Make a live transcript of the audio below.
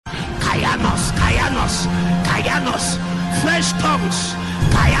Kayanos, Kayanos, Kayanos, fresh tongues,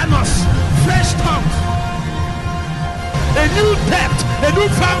 Kayanos, fresh tongues. A new depth, a new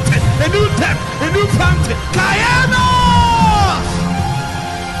fountain, a new depth, a new fountain. Kayanos!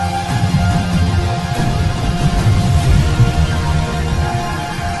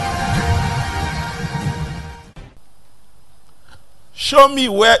 Show me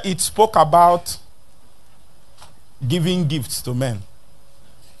where it spoke about giving gifts to men.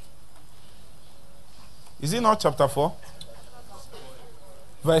 Is it not chapter 4?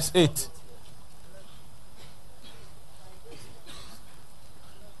 Verse 8.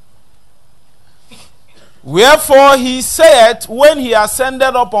 Wherefore he said, when he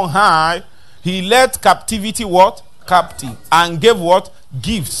ascended up on high, he led captivity what? Captive. And gave what?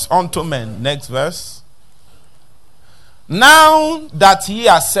 Gifts unto men. Next verse. Now that he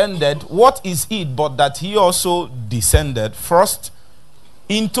ascended, what is it but that he also descended first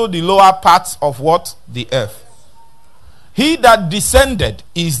into the lower parts of what? The earth. He that descended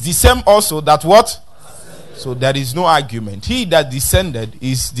is the same also that what? Ascended. So there is no argument. He that descended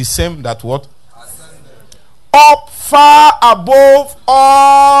is the same that what? Ascended. Up far above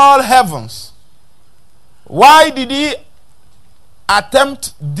all heavens. Why did he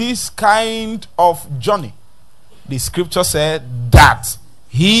attempt this kind of journey? The scripture said that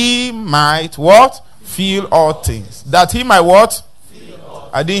he might what? Feel all things. That he might what?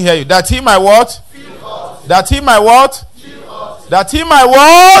 I didn't hear you. That he might what? That he might what? That he might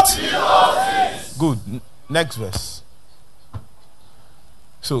what? Good. Next verse.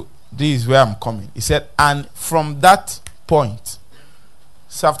 So this is where I'm coming. He said, and from that point,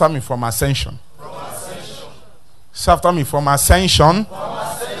 say after me, from ascension. Say after me, from ascension.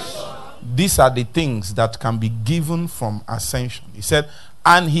 These are the things that can be given from ascension. He said,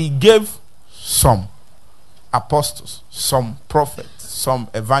 and he gave some apostles, some prophets, some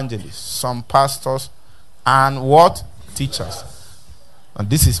evangelists, some pastors, and what? Teachers. And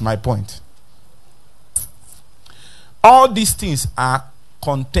this is my point. All these things are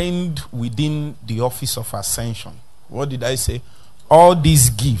contained within the office of ascension. What did I say? All these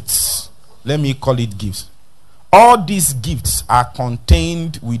gifts, let me call it gifts. All these gifts are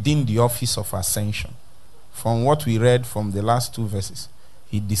contained within the office of ascension. From what we read from the last two verses,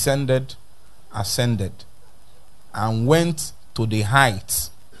 he descended, ascended, and went to the heights,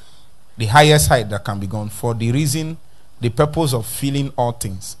 the highest height that can be gone, for the reason, the purpose of filling all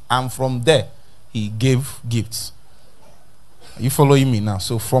things. And from there, he gave gifts. Are you following me now?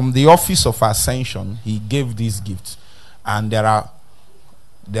 So from the office of ascension, he gave these gifts. And there are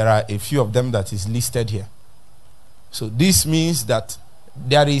a few of them that is listed here. So this means that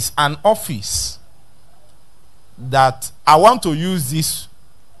there is an office that I want to use this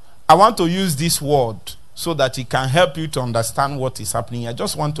word so that it can help you to understand what is happening. I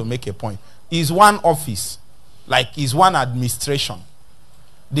just want to make a point. Is one office, like is one administration.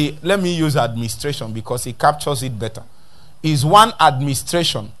 Let me use administration because it captures it better. Is one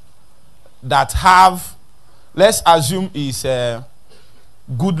administration that have, let's assume is a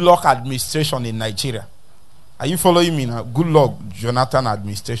good luck administration in Nigeria. Are you following me now? Good luck, Jonathan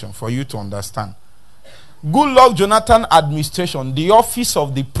administration, for you to understand. Good luck, Jonathan administration, the office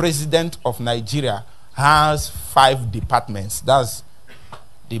of the president of Nigeria has 5 departments. That's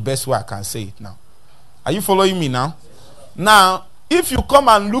the best way I can say it now. Are you following me now? Now, if you come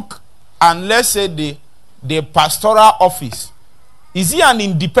and look, and let's say the pastoral office, is it an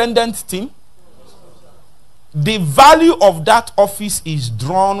independent thing? The value of that office is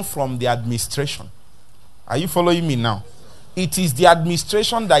drawn from the administration. Are you following me now? It is the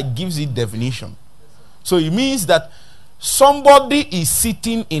administration that gives it definition. So it means that somebody is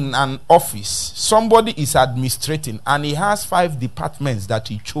sitting in an office, somebody is administrating, and he has 5 departments that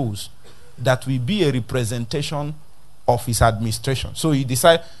he chose that will be a representation of his administration. So he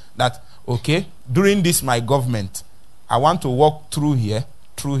decides that, okay, during this my government, I want to walk through here,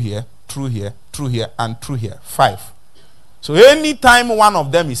 through here, through here, through here, and through here. 5. So anytime one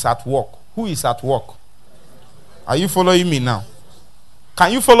of them is at work, who is at work? Are you following me now?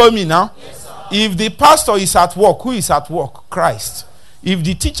 Can you follow me now? Yes, sir. If the pastor is at work, who is at work? Christ. If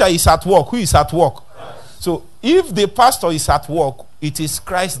the teacher is at work, who is at work? Christ. So if the pastor is at work, it is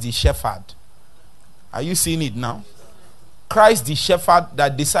Christ the shepherd. Are you seeing it now? Christ the shepherd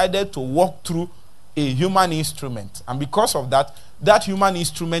that decided to walk through a human instrument. And because of that, that human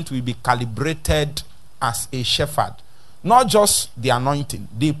instrument will be calibrated as a shepherd. Not just the anointing,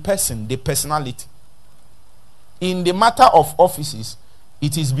 the person, the personality. In the matter of offices,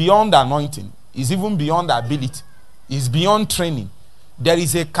 it is beyond anointing. It's even beyond ability. It's beyond training. There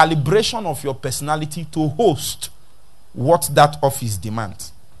is a calibration of your personality to host what that office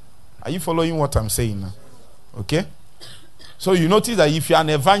demands. Are you following what I'm saying now? Okay? So you notice that if you are an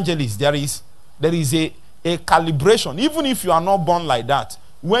evangelist, there is a calibration. Even if you are not born like that,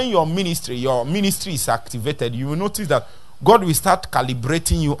 when your ministry is activated, you will notice that God will start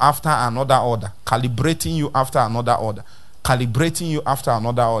calibrating you after another order. Calibrating you after another order. Calibrating you after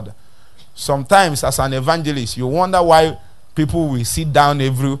another order. Sometimes as an evangelist, you wonder why people will sit down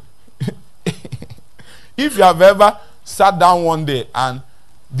every... If you have ever sat down one day, and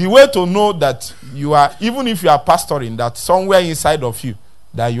the way to know that you are, even if you are pastoring, that somewhere inside of you,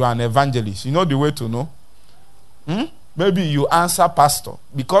 that you are an evangelist, you know the way to know? Maybe you answer pastor.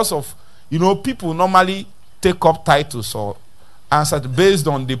 Because of, people normally take up titles or answer based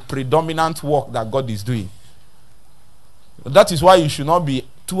on the predominant work that God is doing. That is why you should not be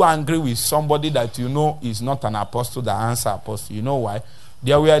too angry with somebody that you know is not an apostle that answer apostle. You know why?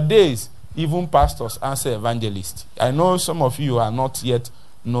 There were days even pastors answer evangelists. I know some of you are not yet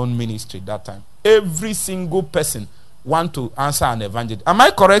known ministry that time. Every single person want to answer an evangelist. Am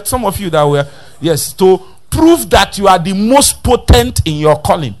I correct? Some of you that were, yes, to prove that you are the most potent in your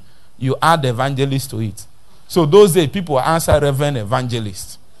calling, you add evangelist to it. So those days people answer reverend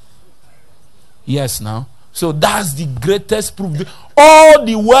evangelist. Yes, now. So that's the greatest proof. All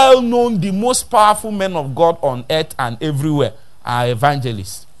the well-known, the most powerful men of God on earth and everywhere are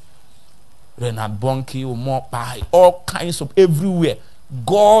evangelists. Renard Bonke, Omo Pai, all kinds of everywhere.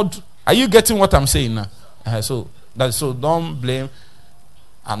 God, are you getting what I'm saying now? So don't blame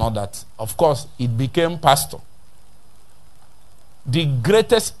and all that. Of course, it became pastor. The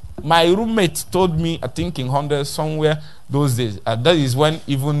greatest, my roommate told me, I think in 100 somewhere those days, that is when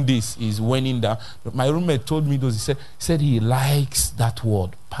even this is waning down. But my roommate told me those, he said he likes that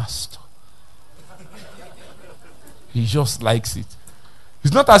word, pastor. He just likes it.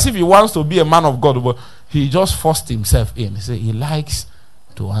 It's not as if he wants to be a man of God, but he just forced himself in. He said he likes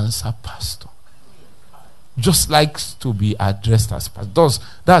to answer pastor. Just likes to be addressed as pastor.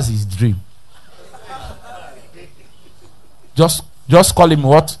 That's his dream. Just call him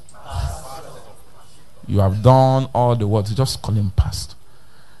what? You have done all the work. Just call him pastor.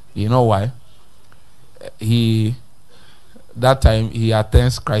 You know why? That time he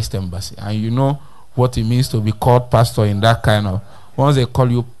attends Christ Embassy, and you know what it means to be called pastor in that kind of. Once they call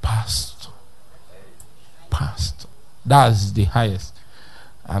you pastor, that's the highest.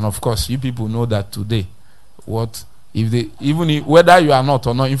 And of course, you people know that today. What if they, whether you are not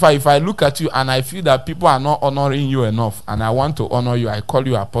or not? In fact, if I look at you and I feel that people are not honoring you enough, and I want to honor you, I call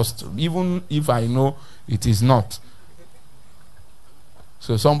you apostle, even if I know it is not.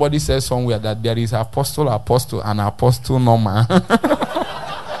 So somebody says somewhere that there is apostle, and apostle normal.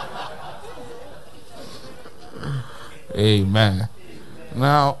 Amen.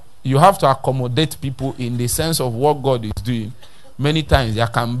 Now, you have to accommodate people in the sense of what God is doing. Many times there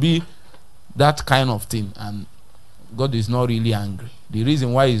can be that kind of thing, and God is not really angry. The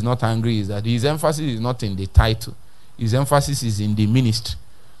reason why he's not angry is that his emphasis is not in the title. His emphasis is in the ministry.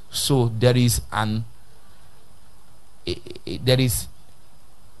 So there is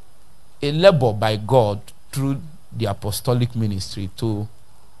a labor by God through the apostolic ministry to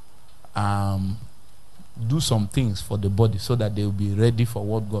do some things for the body so that they will be ready for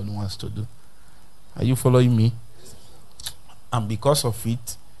what God wants to do. Are you following me? And because of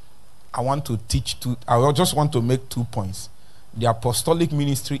it, I just want to make 2 points. The apostolic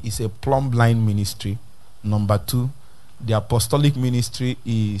ministry is a plumb line ministry. Number 2, the apostolic ministry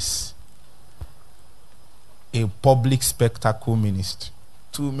is a public spectacle ministry.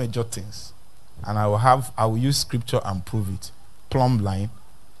 2 major things. And I will use scripture and prove it. Plumb line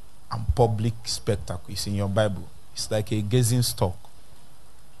and public spectacle. It's in your Bible. It's like a gazing stock.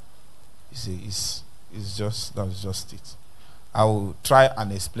 That's just it. I will try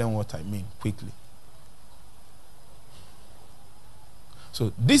and explain what I mean quickly.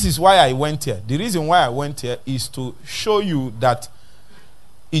 So this is why I went here. The reason why I went here is to show you that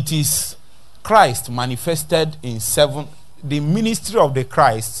it is Christ manifested in 7. The ministry of the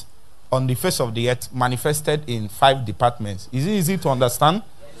Christ on the face of the earth manifested in 5 departments. Is it easy to understand?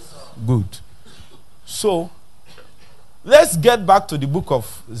 Good. So, let's get back to the book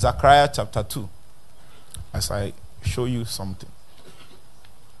of Zechariah chapter 2 as I show you something.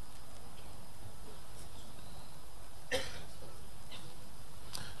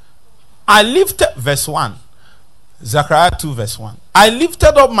 I lifted, verse 1, Zechariah 2 verse 1. I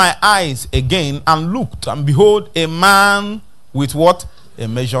lifted up my eyes again and looked, and behold, a man with what? A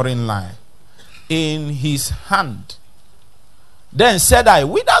measuring line in his hand. Then said I,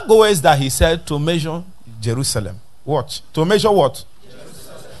 whither goest thou? He said, to measure Jerusalem. Watch. To measure what?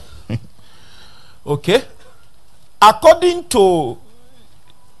 Jerusalem. Okay. According to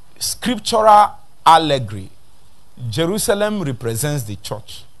scriptural allegory, Jerusalem represents the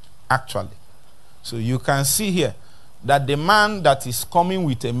church, actually. So you can see here that the man that is coming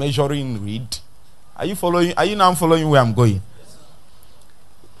with a measuring reed, are you following? Are you now following where I'm going?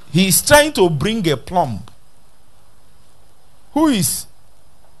 He is trying to bring a plumb. Who is?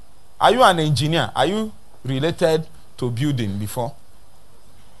 Are you an engineer? Are you related to building before?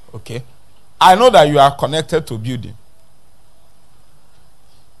 Okay. I know that you are connected to building.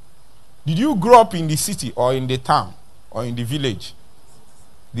 Did you grow up in the city or in the town or in the village?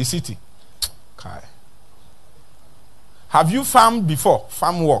 The city. Okay. Have you farmed before?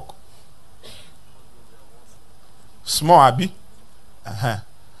 Farm work. Small, Abby.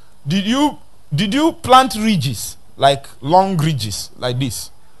 Did you plant ridges, like long ridges like this?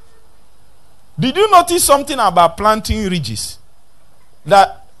 Did you notice something about planting ridges?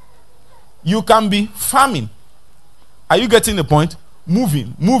 That you can be farming. Are you getting the point?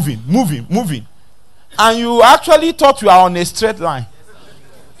 Moving. And you actually thought you are on a straight line.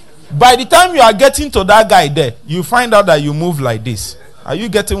 By the time you are getting to that guy there, you find out that you move like this. Are you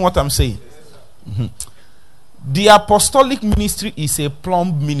getting what I'm saying? Mm-hmm. The apostolic ministry is a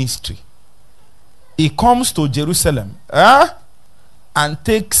plumb ministry. It comes to Jerusalem and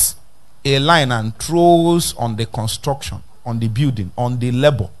takes a line and throws on the construction, on the building, on the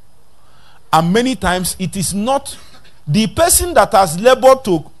labor. And many times it is not the person that has labored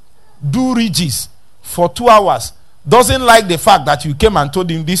to do ridges for 2 hours doesn't like the fact that you came and told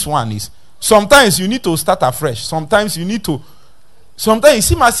him this one is. Sometimes you need to start afresh. Sometimes it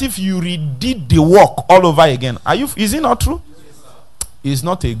seems as if you redid the work all over again. Is it not true? Yes, it's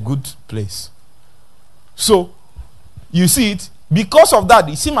not a good place. So you see it, because of that,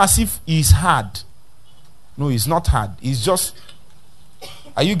 it seems as if it's hard. No, it's not hard. It's just,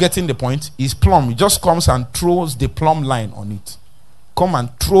 are you getting the point? It's plumb. It just comes and throws the plumb line on it. Come and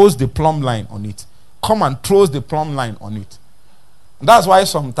throws the plumb line on it. Come and throws the plumb line on it. That's why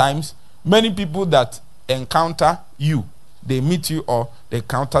sometimes many people that encounter you, they meet you or they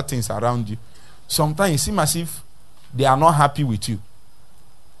encounter things around you, sometimes it seems as if they are not happy with you.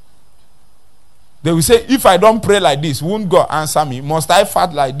 They will say, if I don't pray like this, won't God answer me? Must I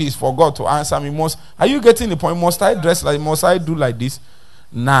fast like this for God to answer me? Are you getting the point? Must I dress like, must I do like this?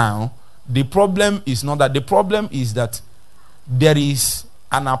 Now, the problem is not that. The problem is that there is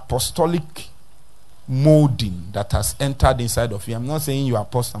an apostolic molding that has entered inside of you. I'm not saying you are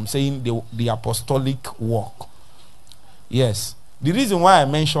apostle. I'm saying the apostolic work. Yes. The reason why I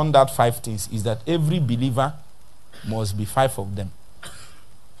mentioned that 5 things is that every believer must be 5 of them.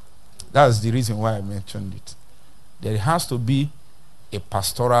 That's the reason why I mentioned it. There has to be a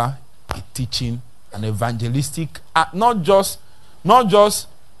pastoral, a teaching, an evangelistic, not just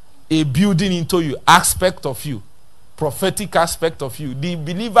a building into you aspect of you, prophetic aspect of you. The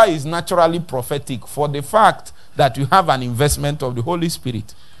believer is naturally prophetic for the fact that you have an investment of the Holy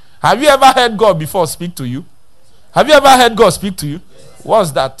Spirit. Have you ever heard God before speak to you? Have you ever heard God speak to you?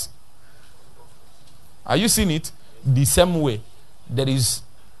 What's that? Are you seeing it? The same way, there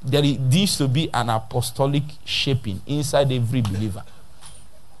needs to be an apostolic shaping inside every believer.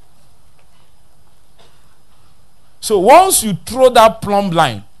 So once you throw that plumb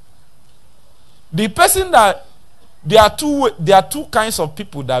line, the person that there are two kinds of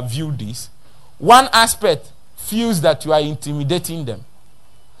people that view this. One aspect feels that you are intimidating them.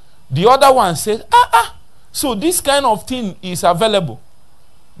 The other one says, so this kind of thing is available.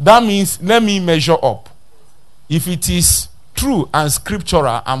 That means let me measure up. If it is true and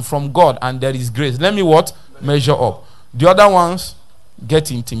scriptural and from God and there is grace, let me what? Measure up. The other ones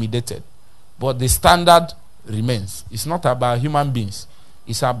get intimidated. But the standard remains. It's not about human beings.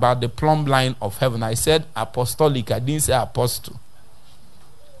 It's about the plumb line of heaven. I said apostolic. I didn't say apostle.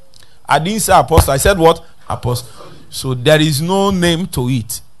 I didn't say apostle. I said what? Apostle. So there is no name to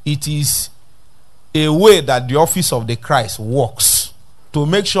it. It is a way that the office of the Christ works to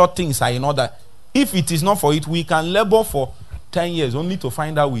make sure things are in order. If it is not for it, we can labor for 10 years only to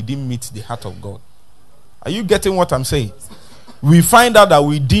find out we didn't meet the heart of God. Are you getting what I'm saying? We find out that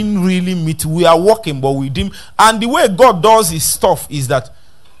we didn't really meet. We are working, but we didn't. And the way God does his stuff is that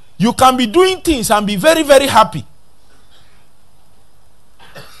you can be doing things and be very, very happy.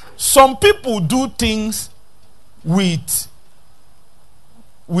 Some people do things with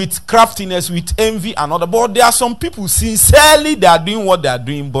craftiness, with envy and other. But there are some people, sincerely, they are doing what they are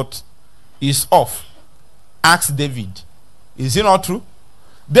doing, but it's off. Ask David. Is it not true?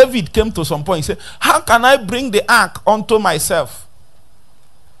 David came to some point. He said, how can I bring the ark unto myself?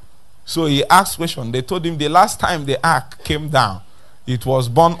 So he asked question. They told him the last time the ark came down, it was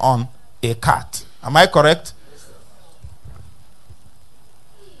borne on a cart. Am I correct?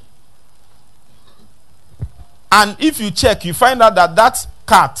 And if you check, you find out that that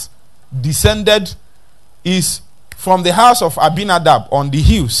cat descended is from the house of Abinadab on the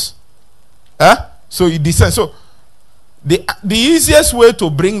hills. So it descends. So the easiest way to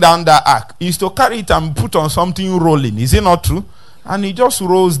bring down that ark is to carry it and put on something rolling. Is it not true? And it just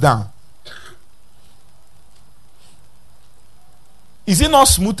rolls down. Is it not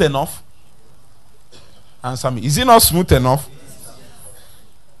smooth enough? Answer me. Is it not smooth enough?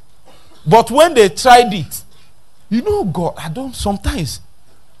 But when they tried it, you know, God, sometimes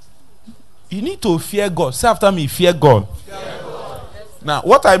you need to fear God. Say after me, fear God. Fear God. Now,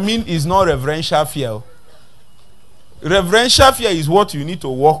 what I mean is not reverential fear. Reverential fear is what you need to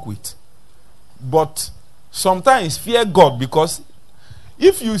work with. But sometimes fear God, because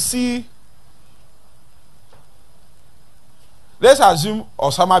if you see, let's assume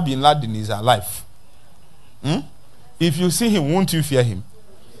Osama bin Laden is alive. If you see him, won't you fear him?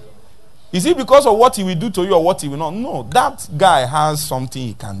 Is it because of what he will do to you or what he will not? No, that guy has something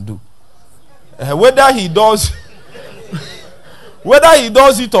he can do. Whether he does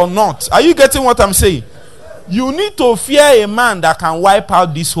it or not. Are you getting what I'm saying? You need to fear a man that can wipe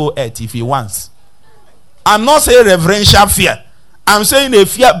out this whole earth if he wants. I'm not saying reverential fear. I'm saying a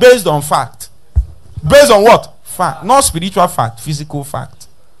fear based on fact. Based on what? Fact. Not spiritual fact, physical fact.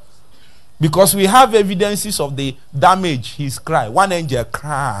 Because we have evidences of the damage his cry. One angel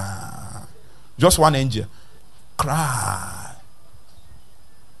cry. Just one angel cry.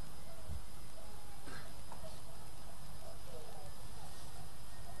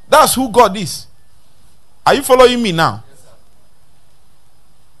 That's who God is. Are you following me now? Yes,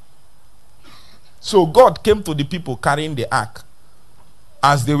 so God came to the people carrying the ark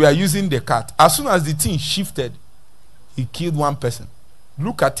as they were using the cart. As soon as the thing shifted, he killed one person.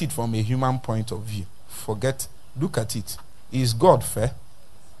 Look at it from a human point of view. Forget. Look at it. Is God fair?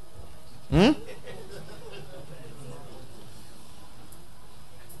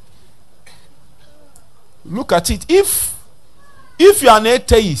 Look at it. If you are an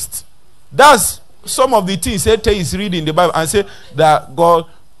atheist, that's some of the things atheists read in the Bible and say that God,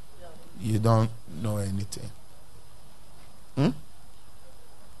 you don't know anything.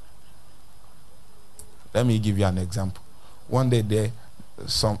 Let me give you an example. One day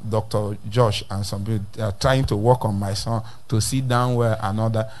some Dr. Josh and some people are trying to work on my son to sit down where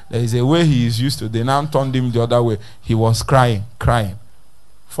another. There is a way he is used to. They now turned him the other way. He was crying.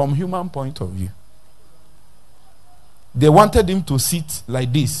 From human point of view. They wanted him to sit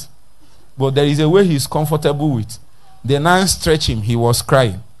like this. But there is a way he's comfortable with. They now stretch him. He was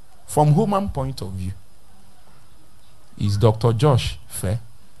crying. From human point of view. Is Dr. Josh fair?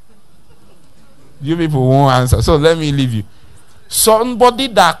 You people won't answer. So let me leave you. Somebody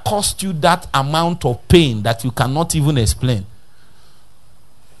that caused you that amount of pain that you cannot even explain.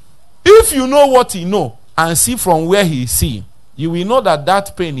 If you know what he knows and see from where he is seeing, you will know that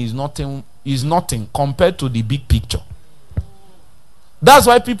that pain is nothing compared to the big picture. That's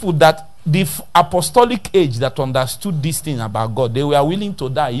why people that the apostolic age that understood this thing about God, they were willing to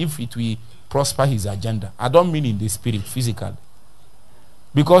die if it will prosper his agenda. I don't mean in the spirit, physically.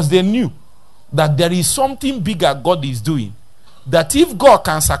 Because they knew that there is something bigger God is doing. That if God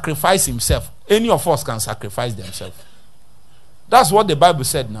can sacrifice himself, any of us can sacrifice themselves. That's what the Bible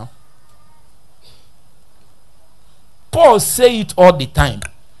said now. Paul say it all the time.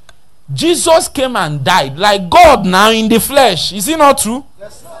 Jesus came and died like God now in the flesh. Is it not true?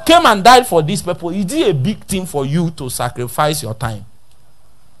 Yes, came and died for these people. Is it a big thing for you to sacrifice your time?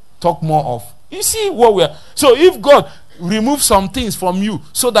 Talk more of. You see what we are. So if God removes some things from you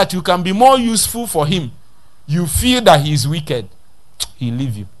so that you can be more useful for him, you feel that he is wicked, he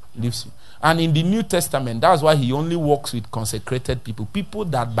leaves you. And in the New Testament, that's why he only works with consecrated people. People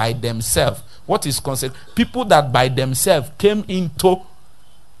that by themselves, what is consecrated? People that by themselves came into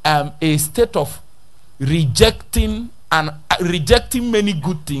a state of rejecting many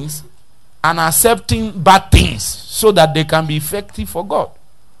good things and accepting bad things so that they can be effective for God.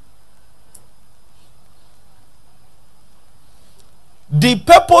 The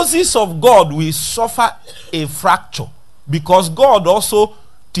purposes of God will suffer a fracture because God also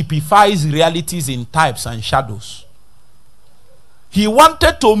typifies realities in types and shadows. He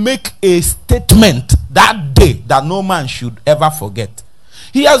wanted to make a statement that day that no man should ever forget.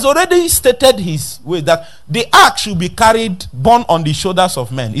 He has already stated his way that the ark should be carried, borne on the shoulders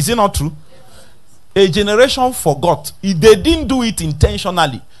of men. Is it not true? A generation forgot. They didn't do it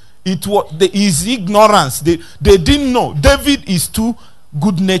intentionally. It was his ignorance. They didn't know. David is too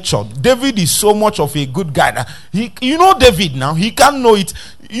good-natured. David is so much of a good guy. You know David now. He can't know it.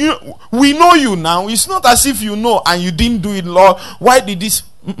 We know you now. It's not as if you know and you didn't do it, Lord. Why did this?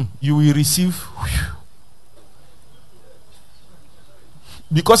 You will receive.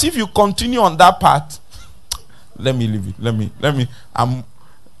 Because if you continue on that path, let me leave it. Let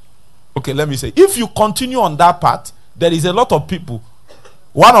me say, if you continue on that path, there is a lot of people,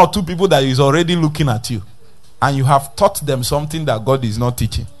 one or two people that is already looking at you, and you have taught them something that God is not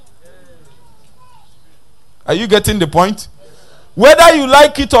teaching. Are you getting the point? Whether you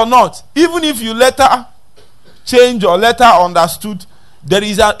like it or not, even if you later change or later understood, there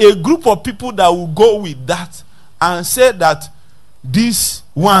is a group of people that will go with that and say that this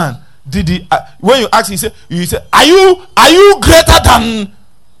one did it. When you ask, you say, are you greater than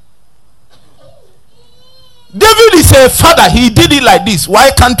David? Is a father, he did it like this. Why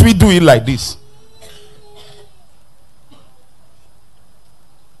can't we do it like this?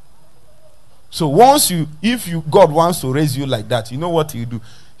 So if God wants to raise you like that, you know what He do?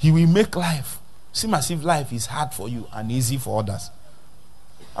 He will make life seem as if life is hard for you and easy for others.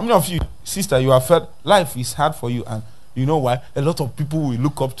 How many of you, sister, you have felt life is hard for you, and you know why? A lot of people will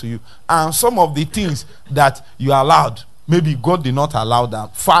look up to you, and some of the things that you allowed, maybe God did not allow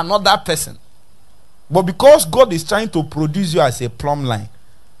that for another person. But because God is trying to produce you as a plumb line,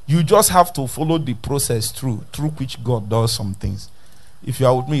 you just have to follow the process through which God does some things. If you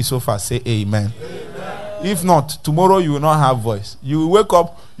are with me so far, say amen. Amen. If not, tomorrow you will not have voice. You will wake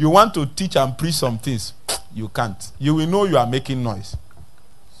up, you want to teach and preach some things. You can't. You will know you are making noise.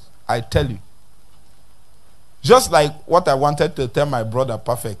 I tell you. Just like what I wanted to tell my brother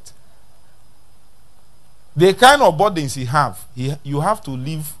Perfect. The kind of burdens he have, you have to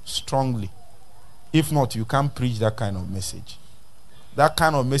live strongly. If not, you can't preach that kind of message. That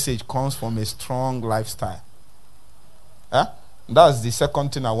kind of message comes from a strong lifestyle. Huh? That's the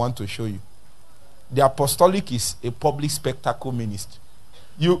second thing I want to show you. The apostolic is a public spectacle ministry.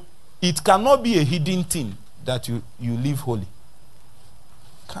 It cannot be a hidden thing that you live holy.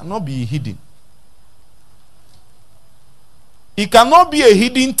 Cannot be hidden. It cannot be a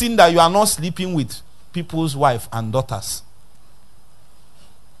hidden thing that you are not sleeping with people's wife and daughters.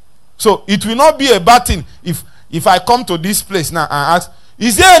 So it will not be a bad thing if I come to this place now and ask,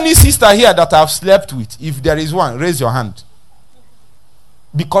 is there any sister here that I've slept with? If there is one, raise your hand.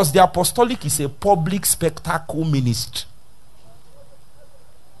 Because the apostolic is a public spectacle ministry.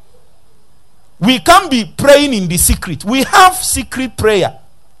 We can't be praying in the secret. We have secret prayer.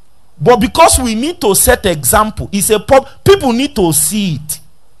 But because we need to set example, people need to see it.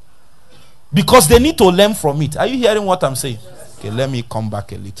 Because they need to learn from it. Are you hearing what I'm saying? Okay, let me come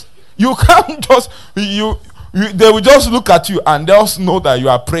back a little. You can't just, they will just look at you and they'll know that you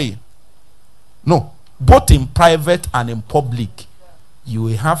are praying. No. Both in private and in public, you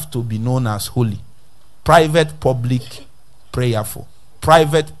will have to be known as holy. Private, public, prayerful.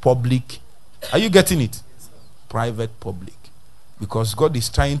 Private, public. Are you getting it? Private, public. Because God is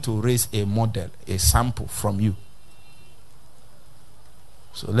trying to raise a model, a sample from you.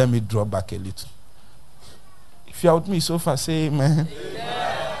 So let me draw back a little. If you are with me so far, say amen.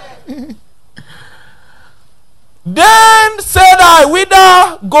 Amen. Then said I,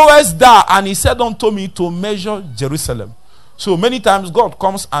 whither goest thou? And he said unto me, to measure Jerusalem. So many times God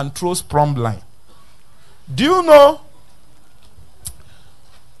comes and throws plumb line. Do you know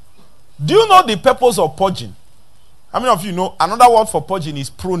the purpose of purging? How many of you know another word for purging is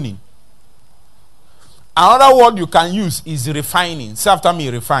pruning? Another word you can use is refining. Say after me,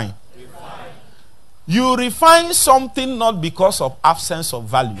 refine. You refine something not because of absence of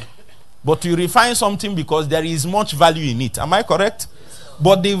value, but you refine something because there is much value in it. Am I correct?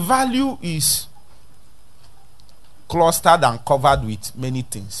 But the value is clustered and covered with many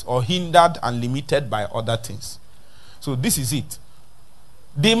things, or hindered and limited by other things. So this is it.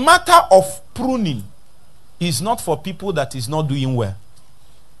 The matter of pruning is not for people that is not doing well.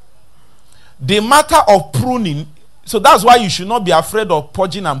 The matter of pruning, so that's why you should not be afraid of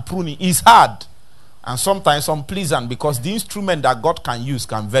purging and pruning. It's hard and sometimes unpleasant, because the instrument that God can use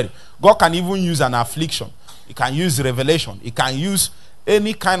can vary. God can even use an affliction. He can use revelation. He can use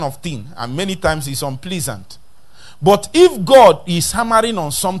any kind of thing, and many times it's unpleasant. But if God is hammering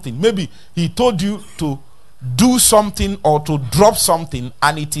on something, maybe he told you to do something or to drop something,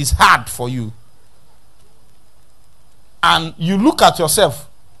 and it is hard for you, and you look at yourself,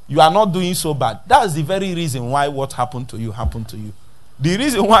 you are not doing so bad. That's the very reason why what happened to you happened to you. The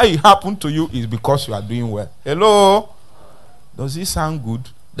reason why it happened to you is because you are doing well. Hello? Does it sound good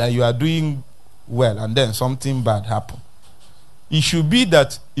that you are doing well and then something bad happened? It should be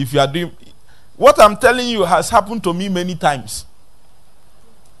that if you are doing... What I'm telling you has happened to me many times.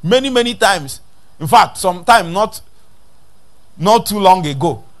 Many times. In fact, sometime not too long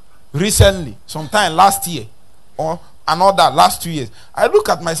ago. Recently. Sometime last year. Or another last 2 years. I look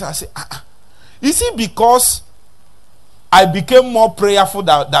at myself and say, is it because I became more prayerful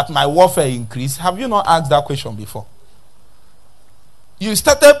that my warfare increased. Have you not asked that question before? You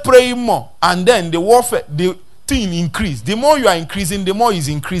started praying more, and then the warfare, the thing increased. The more you are increasing, the more is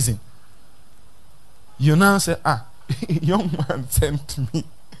increasing. You now say, young man sent me.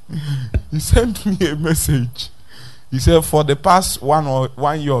 He sent me a message. He said for the past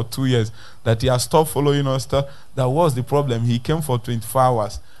 1 year or 2 years that he has stopped following us. That was the problem. He came for 24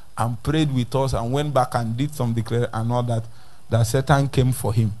 hours and prayed with us and went back and did some declaration and all that. That Satan came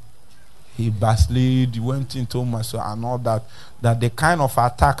for him. He backslid, went into Maso and all that. That the kind of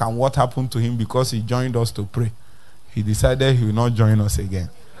attack and what happened to him because he joined us to pray. He decided he will not join us again.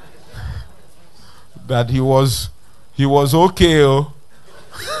 That he was okay. Oh.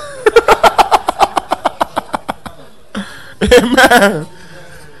 Amen.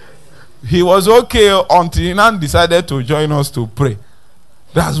 He was okay until he now decided to join us to pray.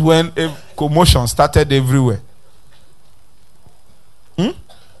 That's when a commotion started everywhere.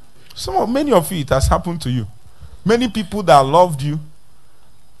 Many of you, it has happened to you. Many people that loved you.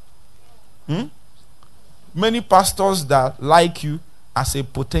 Many pastors that like you as a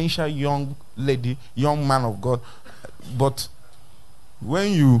potential young lady, young man of God. But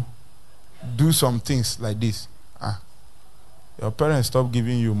when you do some things like this, your parents stop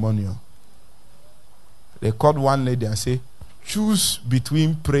giving you money. They called one lady and say, choose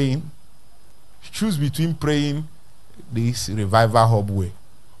between praying this revival hub way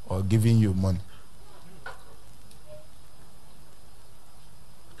or giving you money.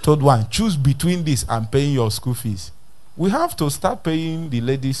 Third one, choose between this and paying your school fees. We have to start paying the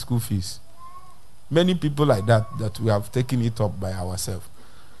ladies' school fees. Many people like that we have taken it up by ourselves.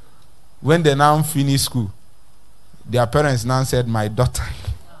 When they now finish school, their parents now said, my daughter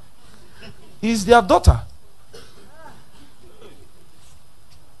is their daughter.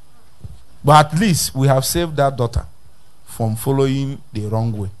 But at least we have saved that daughter from following the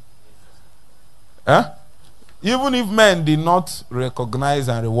wrong way. Even if men did not recognize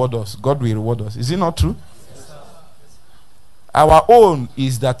and reward us, God will reward us. Is it not true? Yes, our own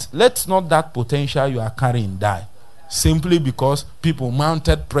is that let not that potential you are carrying die simply because people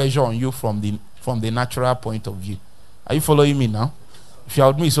mounted pressure on you from the natural point of view. Are you following me now? If you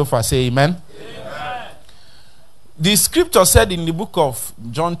are with me so far, say amen. Amen. The scripture said in the book of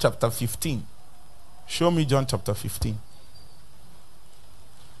John chapter 15. Show me John chapter 15.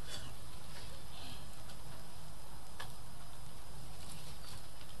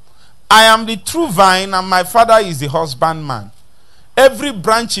 I am the true vine, and my Father is the husbandman. Every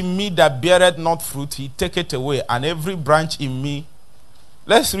branch in me that beareth not fruit, he taketh away. And every branch in me.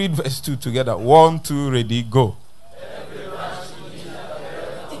 Let's read verse 2 together. 1, 2, ready, go.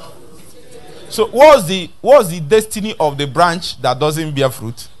 So what's the destiny of the branch that doesn't bear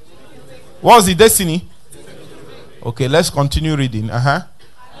fruit? What's the destiny? Okay, let's continue reading.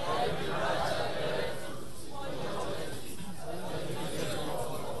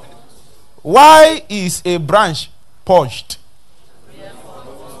 Why is a branch purged?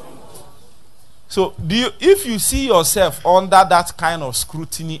 So if you see yourself under that kind of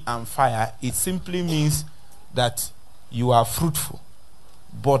scrutiny and fire, it simply means that you are fruitful.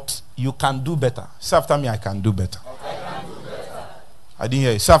 But you can do better. Say after me, I can do better. I didn't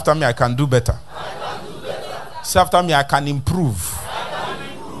hear you. Say after me, I can do better. Say after me, I can improve.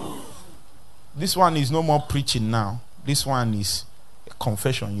 This one is no more preaching now. This one is a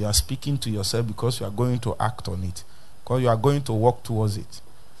confession. You are speaking to yourself because you are going to act on it. Because you are going to work towards it.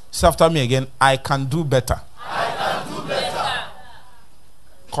 Say after me again, I can do better. I can do better.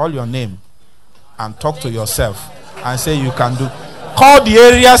 Call your name and talk to yourself and say you can do. Call the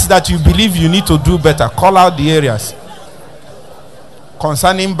areas that you believe you need to do better. Call out the areas.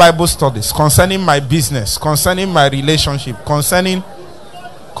 Concerning Bible studies, concerning my business, concerning my relationship, concerning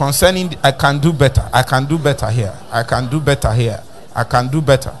I can do better. I can do better here. I can do better here. I can do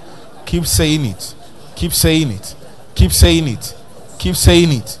better. Keep saying it. Keep saying it. Keep saying it. Keep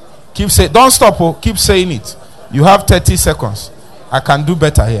saying it. Keep saying. Don't stop. Oh. Keep saying it. You have 30 seconds. I can do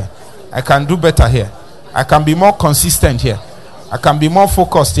better here. I can do better here. I can be more consistent here. I can be more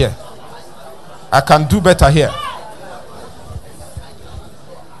focused here. I can do better here.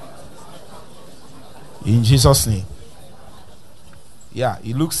 In Jesus' name. Yeah,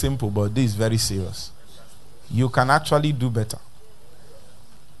 it looks simple, but this is very serious. You can actually do better.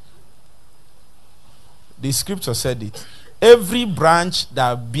 The scripture said it. Every branch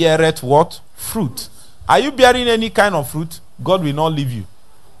that beareth what? Fruit. Are you bearing any kind of fruit? God will not leave you.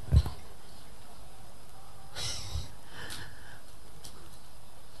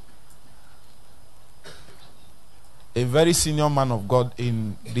 A very senior man of God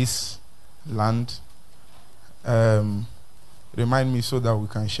in this land Remind me so that we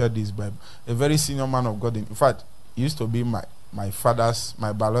can share this Bible. A very senior man of God. In fact, he used to be my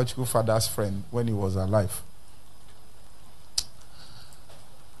biological father's friend when he was alive.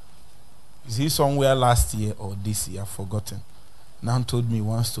 Is he somewhere last year or this year? I've forgotten. Now told me he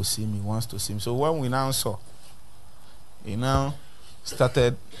wants to see me. So when we now saw, he now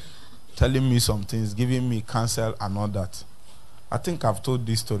started telling me some things, giving me counsel and all that. I think I've told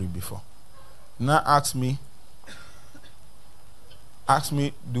this story before. Now ask me,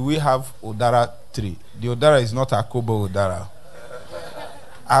 do we have Udara tree? The Udara is not Akobo Udara.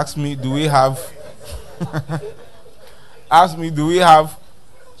 Ask me, do we have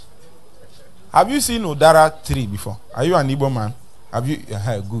have you seen Udara tree before? Are you an Igbo man? Have you?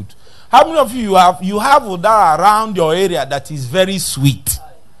 Good. How many of you have Udara around your area that is very sweet?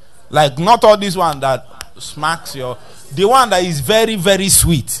 Like not all this one that smacks your, the one that is very, very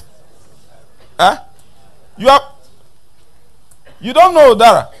sweet. Huh? You don't know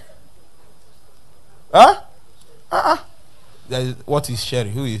Udara? Huh? What is sherry?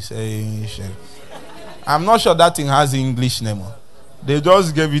 Who is saying sherry? I'm not sure that thing has English name. They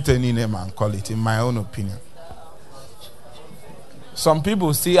just gave it any name and call it, in my own opinion. Some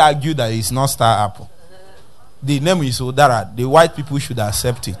people still argue that it's not star apple. The name is Udara. The white people should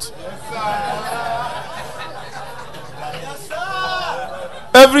accept it.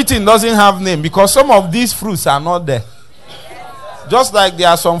 Everything doesn't have name because some of these fruits are not there. Just like there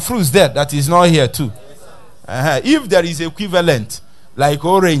are some fruits there that is not here too. If there is equivalent, like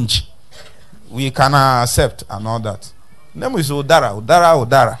orange, we can accept and all that. Name is Udara.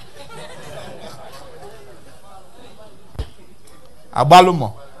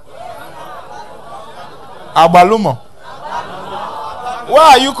 Abalumo.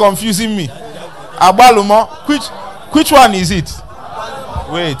 Why are you confusing me? Abalumo. Which one is it?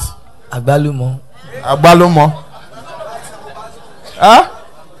 Wait. Abalumo.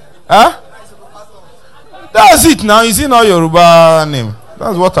 Huh? That's it now. Is it not Yoruba name?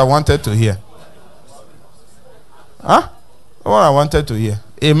 That's what I wanted to hear. Huh? What I wanted to hear.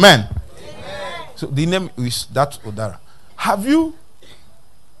 Amen. So the name is that Udara. Have you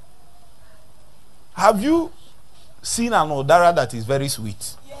seen an Udara that is very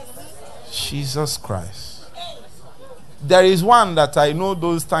sweet? Yes. Jesus Christ. There is one that I know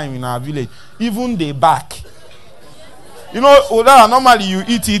those times in our village. Even the back. You know, Udara, normally you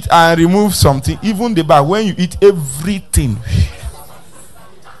eat it and remove something. Even the back, when you eat everything.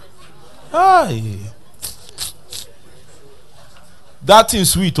 Ay. That thing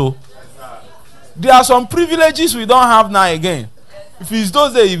sweet, oh. There are some privileges we don't have now again. If it's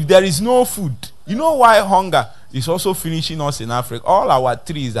those days, if there is no food, you know why hunger is also finishing us in Africa? All our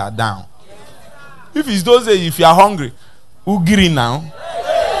trees are down. If it's those days, if you are hungry, ugiri now.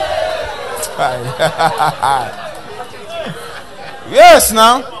 Yes,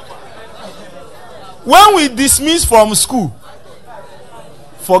 now. When we dismiss from school,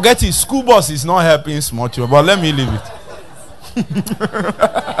 forget it, school bus is not helping small children, but let me leave it.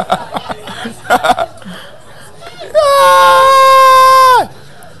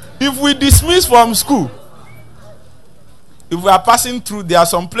 If we dismiss from school, if we are passing through, there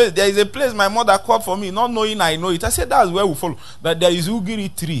is a place my mother called for me, not knowing I know it. I said that's where we follow. That there is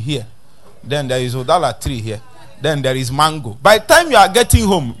ugiri tree here, then there is Udala tree here, then there is mango. By the time you are getting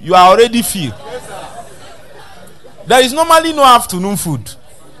home, you are already full. There is normally no afternoon food.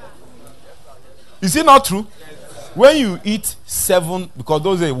 Is it not true? When you eat 7, because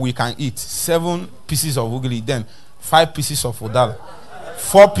those days we can eat 7 pieces of ugiri, then 5 pieces of Udala,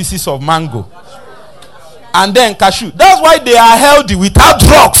 4 pieces of mango, and then cashew. That's why they are healthy without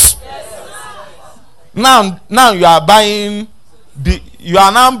drugs. Now you are buying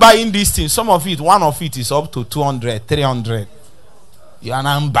now buying these things. Some of it, one of it is up to 200, 300. You are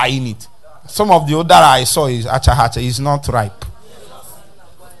now buying it. Some of the Udara I saw is achahacha, is not ripe.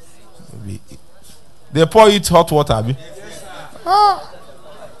 They pour it hot water.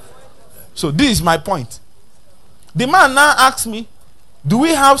 So this is my point. The man now asked me, do we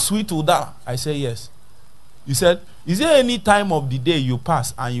have sweet Udara? I said yes. He said, is there any time of the day you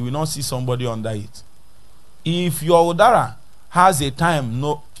pass and you will not see somebody under it? If your Udara has a time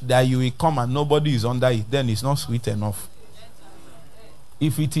that you will come and nobody is under it, then it's not sweet enough.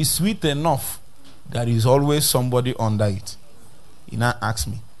 If it is sweet enough, there is always somebody under it. He now asked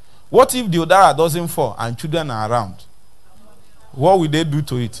me, what if the Udara doesn't fall and children are around? What will they do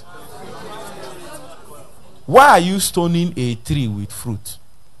to it? Why are you stoning a tree with fruit?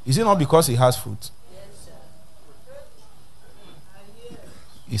 Is it not because it has fruit?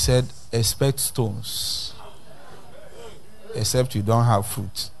 He said, expect stones. Except you don't have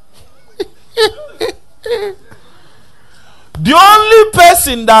fruit. The only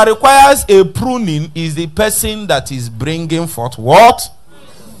person that requires a pruning is the person that is bringing forth what?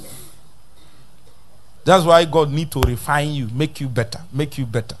 That's why God need to refine you, make you better, make you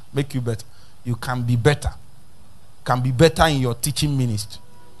better, make you better. You can be better. Can be better in your teaching ministry.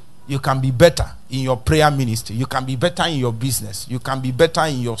 You can be better in your prayer ministry. You can be better in your business. You can be better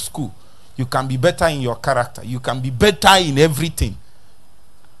in your school. You can be better in your character. You can be better in everything.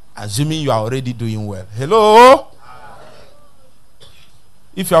 Assuming you are already doing well. Hello?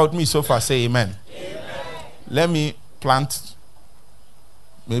 If you are with me so far, say amen. Amen. Let me plant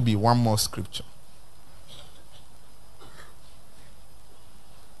maybe one more scripture.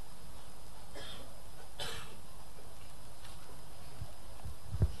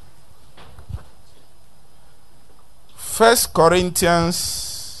 First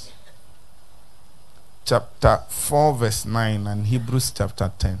Corinthians chapter 4 verse 9 and Hebrews chapter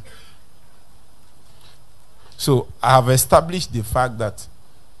 10. So I have established the fact that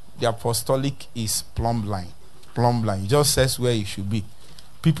the apostolic is plumb blind. Plumb blind. It just says where it should be.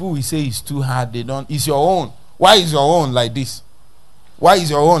 People will say it's too hard. They don't. It's your own. Why is your own like this? Why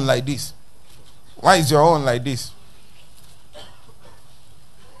is your own like this? Why is your own like this?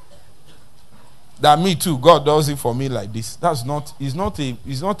 That me too, God does it for me like this. That's not, it's not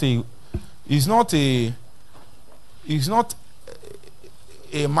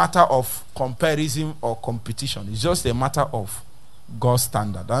a matter of comparison or competition. It's just a matter of God's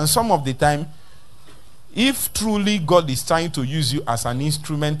standard. And some of the time, if truly God is trying to use you as an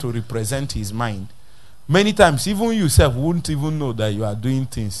instrument to represent his mind, many times even yourself wouldn't even know that you are doing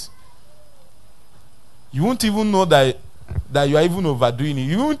things. You won't even know that you are even overdoing it.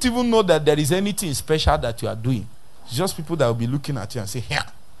 You won't even know that there is anything special that you are doing. It's just people that will be looking at you and say, yeah,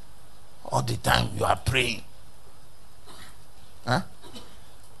 all the time you are praying. Huh?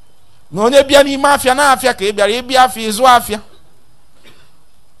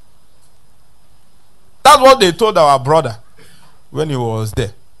 That's what they told our brother when he was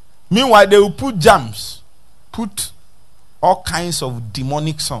there. Meanwhile, they will put jams, put all kinds of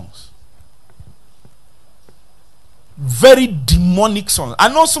demonic songs. Very demonic songs. I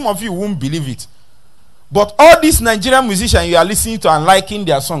know some of you won't believe it. But all these Nigerian musicians you are listening to and liking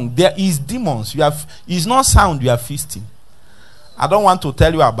their song, there is demons. It's not sound you are feasting. I don't want to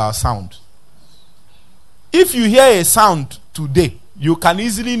tell you about sound. If you hear a sound today, you can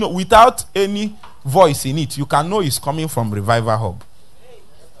easily know, without any voice in it, you can know it's coming from Revival Hub.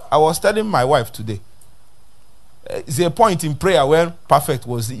 I was telling my wife today, there's a point in prayer where perfect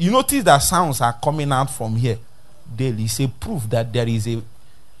was. You notice that sounds are coming out from here daily. It's a proof that there is a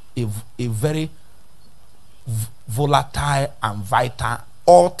very volatile and vital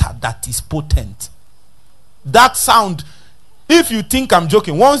altar that is potent. That sound, if you think I'm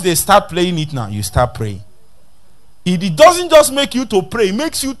joking, once they start playing it now, you start praying. It doesn't just make you to pray, it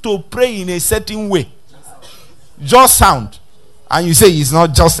makes you to pray in a certain way. Just sound. And you say it's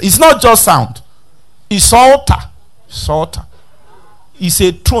not just sound. It's altar. It's altar. It's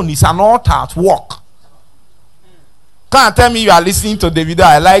a throne, it's an altar at work. Can't tell me you are listening to the video.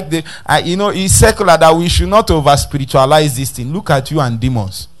 I like it's secular that we should not over spiritualize this thing. Look at you and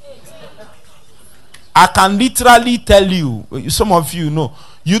demons. I can literally tell you, some of you know,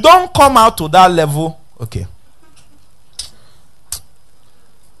 you don't come out to that level. Okay.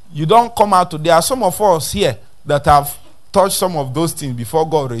 You don't come out to, there are some of us here that have touched some of those things before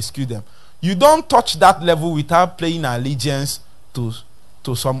God rescued them. You don't touch that level without paying allegiance to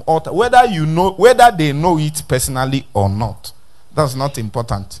some altar, whether they know it personally or not. That's not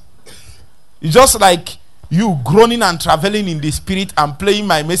important. It's just like you groaning and traveling in the spirit and playing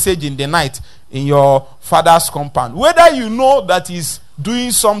my message in the night in your father's compound. Whether you know that is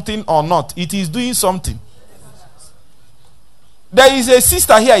doing something or not, it is doing something. There is a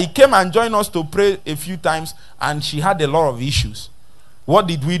sister here, he came and joined us to pray a few times, and she had a lot of issues. What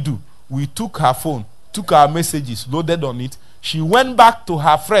did we do? We took her phone, took her messages, loaded on it. She went back to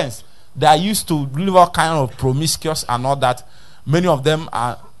her friends that used to live all kind of promiscuous and all that. Many of them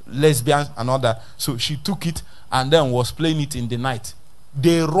are lesbians and all that. So she took it and then was playing it in the night.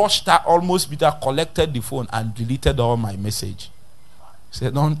 They rushed her, almost beat her, collected the phone and deleted all my message.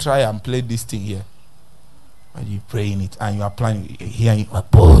 Said, don't try and play this thing here. When you praying it and you are planning, hearing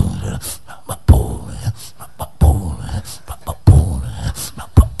plan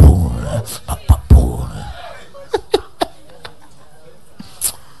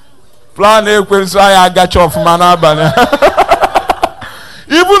I got you off manabana.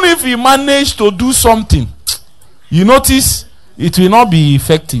 Even if you manage to do something, you notice it will not be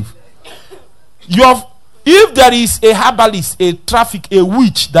effective. If there is a herbalist, a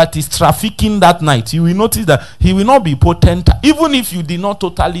witch that is trafficking that night, you will notice that he will not be potent. Even if you did not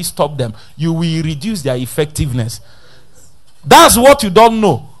totally stop them, you will reduce their effectiveness. That's what you don't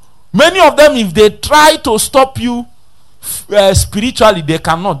know. Many of them, if they try to stop you spiritually, they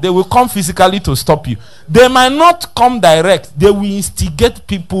cannot. They will come physically to stop you. They might not come direct. They will instigate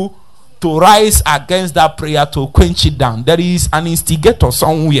people to rise against that prayer, to quench it down. There is an instigator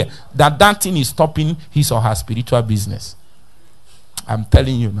somewhere that thing is stopping his or her spiritual business. I'm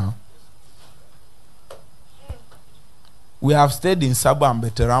telling you now. We have stayed in Saba and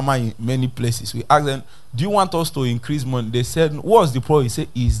Beterama in many places. We asked them, do you want us to increase money? They said, what's the problem? He said,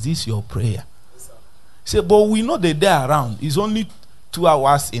 is this your prayer? He said, but we know that they're around. It's only 2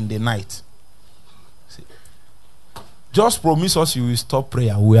 hours in the night. Just promise us you will stop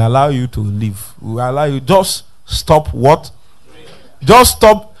prayer. We allow you to leave. We allow you. Just stop what? Prayer. Just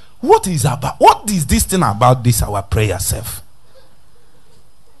stop. What is this thing about this, our prayer self?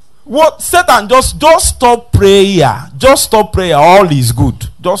 What? Satan, just stop prayer. Just stop prayer. All is good.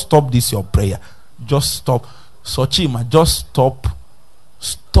 Just stop this, your prayer. Just stop. Sochima, just stop.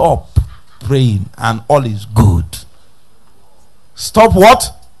 Stop praying and all is good. Stop what?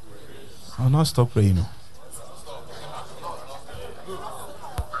 I'll not stop praying. No.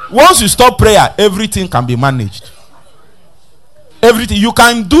 Once you stop prayer, everything can be managed. Everything. You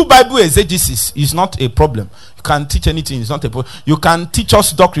can do Bible exegesis. It's not a problem. You can teach anything. It's not a problem. You can teach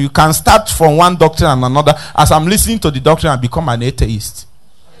us doctrine. You can start from one doctrine and another. As I'm listening to the doctrine, I become an atheist.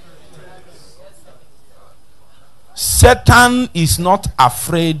 Satan is not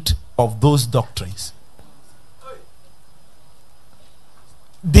afraid of those doctrines.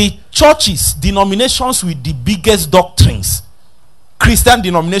 The churches, denominations with the biggest doctrines, Christian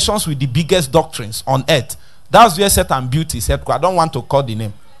denominations with the biggest doctrines on earth, that's where Satan built his headquarters. I don't want to call the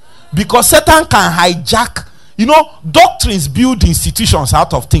name. Because Satan can hijack, doctrines build institutions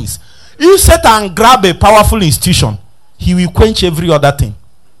out of things. If Satan grab a powerful institution, he will quench every other thing.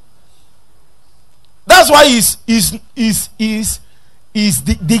 That's why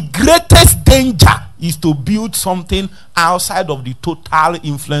the greatest danger is to build something outside of the total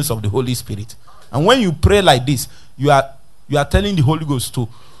influence of the Holy Spirit. And when you pray like this, you are telling the Holy Ghost to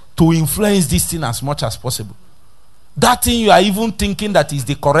influence this thing as much as possible. That thing you are even thinking that is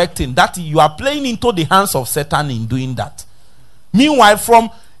the correct thing, that you are playing into the hands of Satan in doing that. Meanwhile, from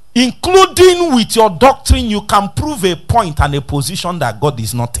including with your doctrine, you can prove a point and a position that God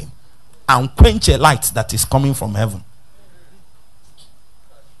is nothing, and quench a light that is coming from heaven.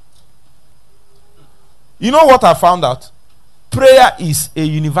 You know what I found out? Prayer is a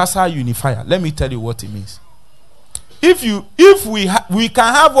universal unifier. Let me tell you what it means. If we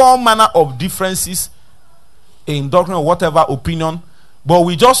can have all manner of differences in doctrine or whatever opinion, but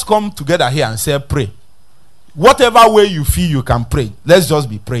we just come together here and say pray. Whatever way you feel you can pray, let's just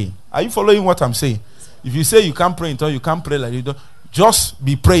be praying. Are you following what I'm saying? If you say you can't pray until you can't pray like you don't, just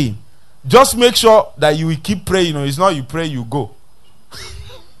be praying. Just make sure that you will keep praying. It's not you pray, you go.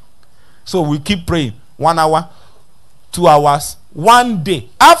 So we keep praying. 1 hour, 2 hours, 1 day.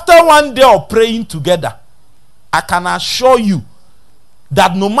 After 1 day of praying together, I can assure you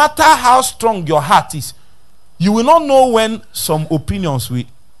that no matter how strong your heart is, you will not know when some opinions will.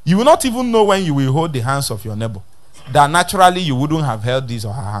 You will not even know when you will hold the hands of your neighbor. That naturally you wouldn't have held his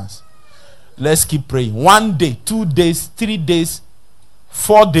or her hands. Let's keep praying. 1 day, 2 days, 3 days,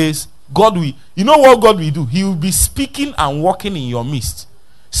 4 days. God will. You know what God will do? He will be speaking and walking in your midst.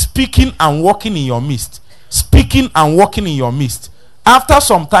 Speaking and walking in your midst. Speaking and walking in your midst. After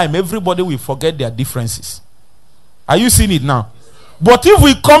some time, everybody will forget their differences. Are you seeing it now? But if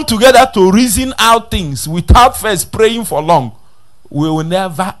we come together to reason out things without first praying for long, we will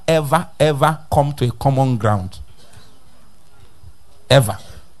never, ever, ever come to a common ground. Ever.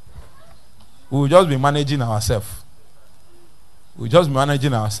 We will just be managing ourselves. We will just be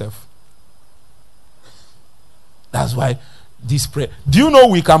managing ourselves. That's why this prayer. Do you know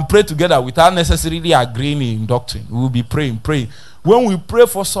we can pray together without necessarily agreeing in doctrine? We will be praying. When we pray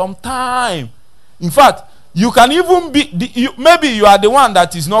for some time, in fact, you can even be, maybe you are the one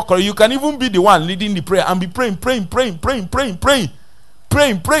that is not correct. You can even be the one leading the prayer and be praying,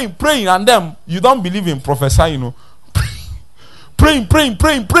 and then you don't believe in prophesy, praying.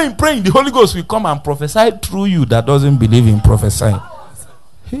 The Holy Ghost will come and prophesy through you that doesn't believe in prophesying.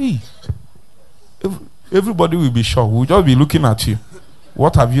 Hey, everybody will be shocked. We'll just be looking at you.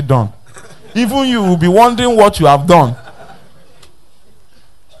 What have you done? Even you will be wondering what you have done.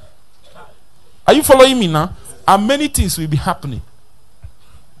 Are you following me now? And many things will be happening.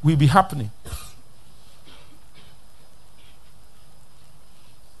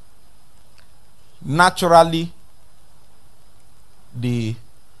 naturally,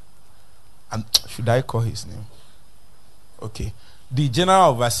 should I call his name? Okay. The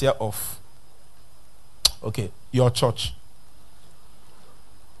general overseer of, your church.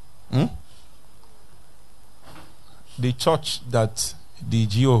 The church that the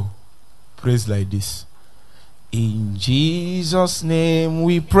GO prays like this. In Jesus' name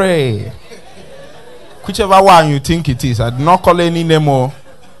we pray. Whichever one you think it is, I do not call any name or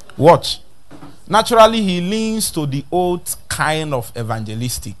watch. Naturally, he leans to the old kind of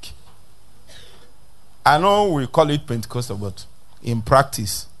evangelistic. I know we call it Pentecostal, but in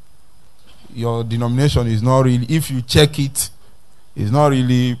practice, your denomination is not really, if you check it, it's not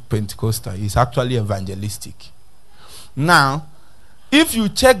really Pentecostal. It's actually evangelistic. Now, if you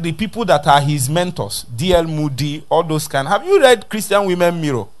check the people that are his mentors, D.L. Moody, all those kind, have you read Christian Women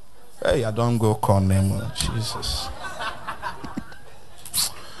Mirror? Hey, I don't go call them. Jesus.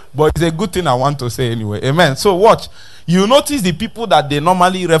 But it's a good thing I want to say anyway. Amen. So watch. You notice the people that they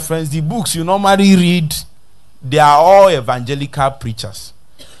normally reference, the books you normally read, they are all evangelical preachers.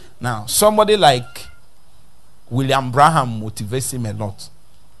 Now, somebody like William Branham motivates him a lot.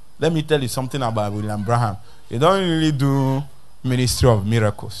 Let me tell you something about William Branham. He don't really do ministry of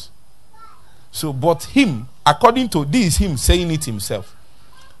miracles. So, but him, according to this, him saying it himself,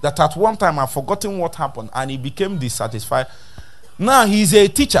 that at one time I've forgotten what happened and he became dissatisfied. Now he's a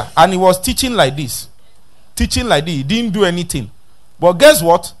teacher and he was teaching like this. Teaching like this. He didn't do anything. But guess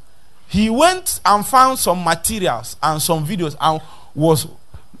what? He went and found some materials and some videos and was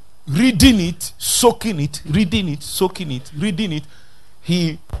reading it, soaking it, reading it, soaking it, reading it.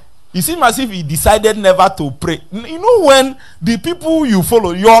 It seems as if he decided never to pray. You know, when the people you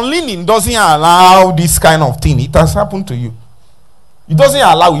follow, your leaning doesn't allow this kind of thing. It has happened to you. It doesn't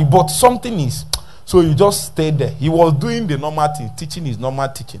allow it, but something is. So you just stayed there. He was doing the normal thing, teaching his normal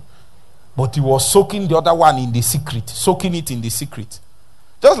teaching. But he was soaking the other one in the secret, soaking it in the secret.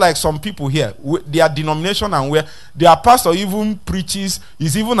 Just like some people here, their denomination and where their pastor even preaches,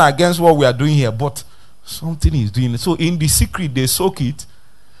 is even against what we are doing here, but something is doing it. So in the secret, they soak it.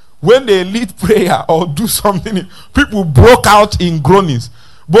 When they lead prayer or do something, people broke out in groanings.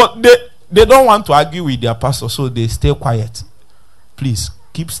 But they don't want to argue with their pastor, so they stay quiet. Please,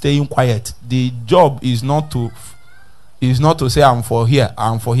 keep staying quiet. The job is not to say I'm for here,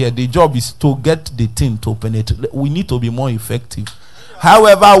 I'm for here. The job is to get the thing to penetrate. We need to be more effective.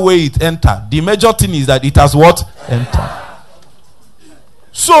 However way it enter, the major thing is that it has what? Enter.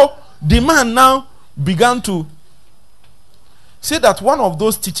 So, the man now began to say that one of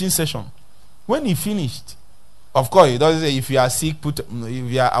those teaching sessions, when he finished, of course, he doesn't say if you are sick,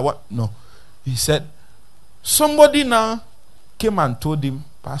 if you are, no. He said, somebody now came and told him,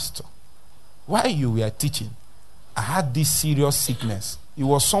 Pastor, while you were teaching, I had this serious sickness. It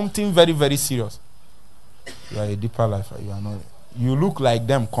was something very, very serious. You are a deeper life. You are not. You look like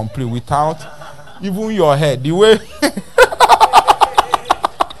them complete without even your head. The way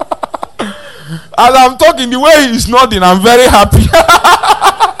as I'm talking, the way he's nodding, I'm very happy.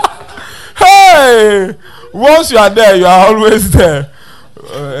 Hey, once you are there, you are always there.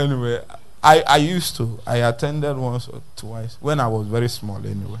 Anyway, I attended once or twice when I was very small.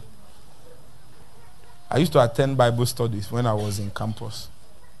 Anyway, I used to attend Bible studies when I was in campus.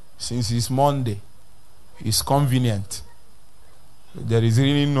 Since it's Monday, it's convenient. There is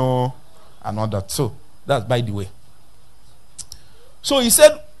really no another. So that's by the way. So he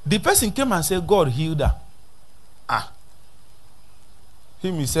said, the person came and said, God healed her.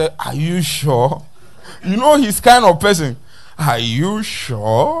 He said, are you sure? You know he's kind of person. Are you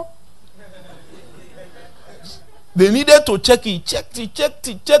sure? They needed to check it.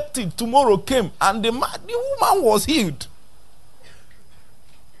 Checked it. Tomorrow came and the woman was healed.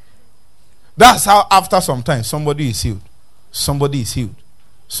 That's how after some time somebody is healed. Somebody is healed.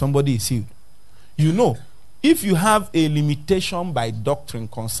 Somebody is healed. You know, if you have a limitation by doctrine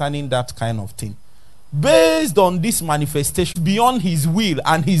concerning that kind of thing, based on this manifestation beyond his will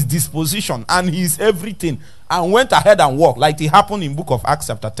and his disposition and his everything, and went ahead and walked like it happened in book of Acts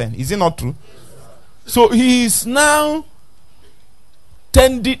chapter 10. Is it not true? So he is now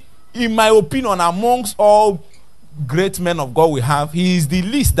tending, in my opinion, amongst all great men of God we have, he is the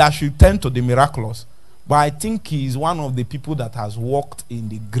least that should tend to the miraculous. But I think he is one of the people that has walked in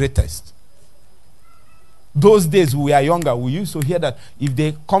the greatest. Those days we were younger, we used to hear that if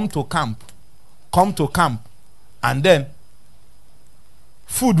they come to camp, and then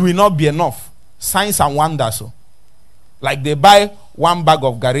food will not be enough. Signs and wonders. So, like they buy one bag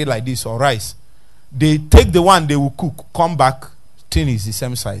of garri like this or rice. They take the one they will cook, come back, thing is the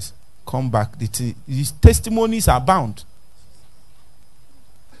same size. Come back. These testimonies are bound.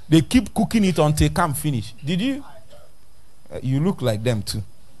 They keep cooking it until it can't finish. Did you? You look like them too.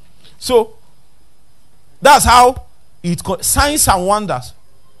 So that's how it signs and wonders.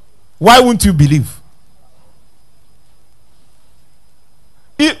 Why won't you believe?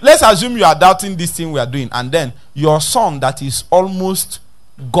 Let's assume you are doubting this thing we are doing, and then your son that is almost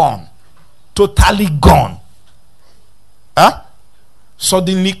gone, totally gone,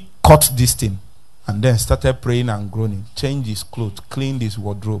 suddenly caught this thing and then started praying and groaning, changed his clothes, cleaned his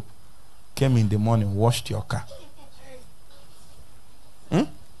wardrobe, came in the morning, washed your car.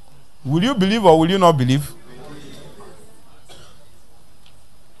 Will you believe or will you not believe?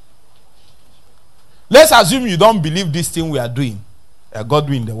 Let's assume you don't believe this thing we are doing. God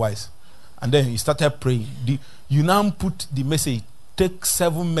doing the wise. And then you started praying. You now put the message, take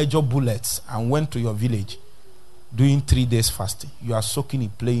 7 major bullets and went to your village doing 3 days fasting. You are soaking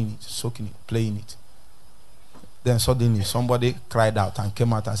it, playing it, soaking it, playing it. Then suddenly somebody cried out and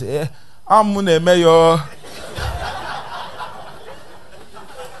came out and said, I'm gonna mayor.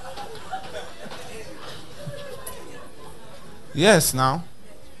 Yes, now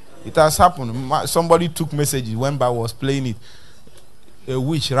it has happened. Somebody took messages, went by, was playing it. A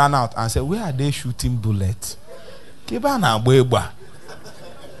witch ran out and said, where are they shooting bullets?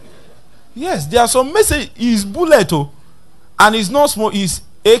 Yes, there are some message. Is bullet, and it's not small. It's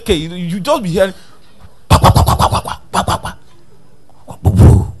AK. You just be hearing.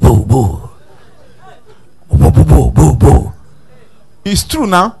 It's true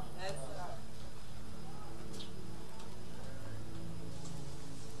now.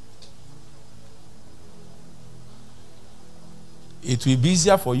 It will be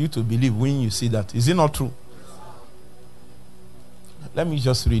easier for you to believe when you see that. Is it not true? Let me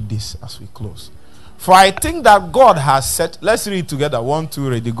just read this as we close. For I think that God has set. Let's read together. 1, 2,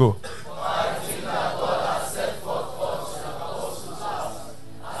 ready, go. For I think that God has set forth us in the apostles' house,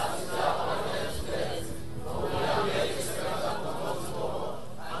 as to the appointed to death. For we are made to stand up to God,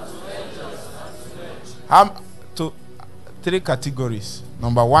 and to vengeance, and to revenge. 3 categories.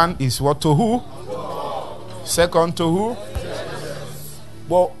 Number 1 is what? To who? Second, to who?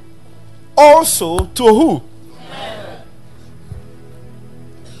 But also to who? Amen.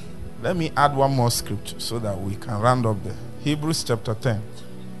 Let me add one more scripture so that we can round up there. Hebrews chapter 10.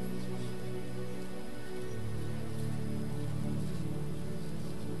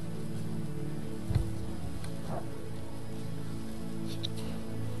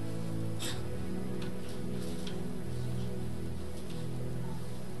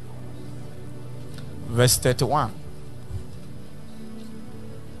 Verse 31.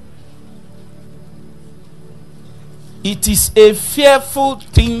 It is a fearful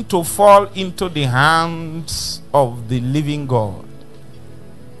thing to fall into the hands of the living God.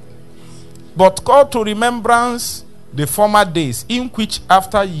 But call to remembrance the former days in which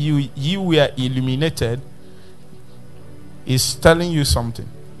after you were illuminated, is telling you something.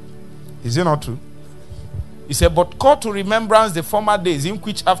 Is it not true? He said, but call to remembrance the former days in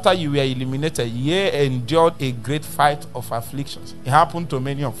which after you were illuminated, ye endured a great fight of afflictions. It happened to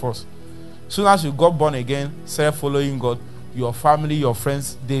many of us. Soon as you got born again, started following God, your family, your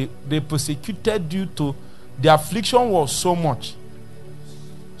friends, they persecuted you to, the affliction was so much.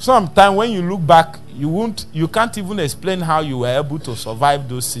 Sometimes when you look back, you can't even explain how you were able to survive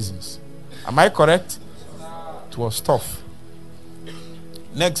those seasons. Am I correct? It was tough.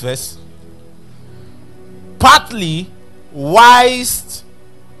 Next verse. Partly wise.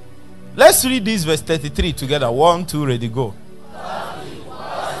 Let's read this verse 33 together. 1, 2, ready, go.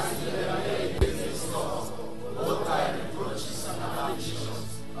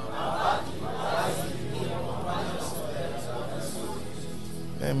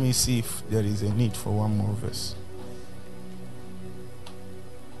 Let me see if there is a need for one more verse.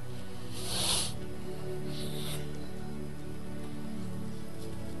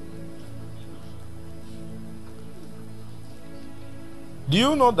 Do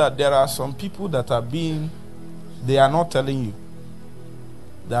you know that there are some people that they are not telling you.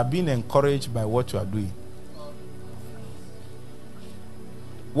 They are being encouraged by what you are doing.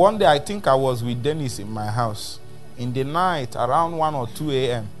 One day I think I was with Dennis in my house. In the night, around 1 or 2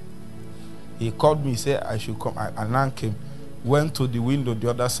 a.m., he called me, said I should come. And I came, went to the window the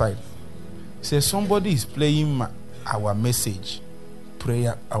other side. He said, somebody is playing our message,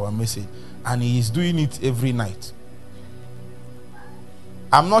 prayer, our message, and he is doing it every night.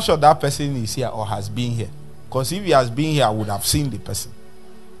 I'm not sure that person is here or has been here. Because if he has been here, I would have seen the person.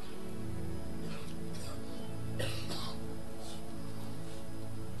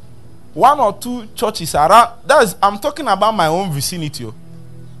 One or two churches around, I'm talking about my own vicinity.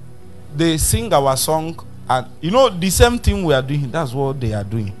 They sing our song, and the same thing we are doing, that's what they are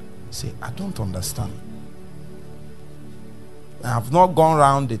doing. Say, I don't understand. I have not gone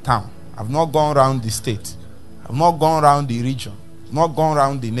around the town. I've not gone around the state. I've not gone around the region. I've not gone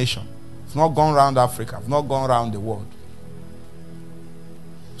around the nation. I've not gone around Africa. I've not gone around the world.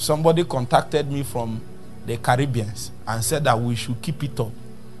 Somebody contacted me from the Caribbeans and said that we should keep it up.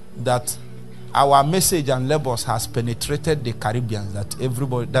 That our message and labels has penetrated the Caribbeans. That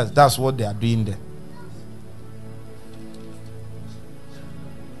everybody, that's what they are doing there.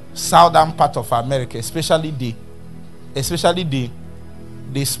 Southern part of America, especially the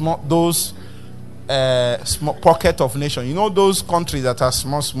small, those small pocket of nation. You know those countries that are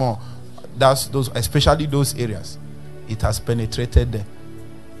small. That's those, especially those areas. It has penetrated there.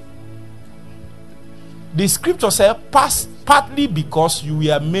 The scripture says, partly because you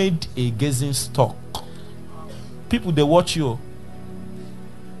were made a gazing stock. People, they watch you.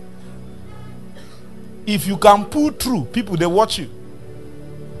 If you can pull through, people, they watch you.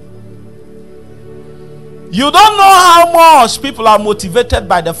 You don't know how much people are motivated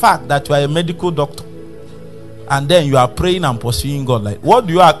by the fact that you are a medical doctor. And then you are praying and pursuing God. Like, what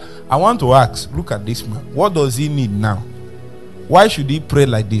do you ask? I want to ask, look at this man. What does he need now? Why should he pray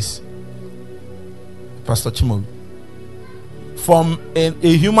like this? Pastor Chimobi. From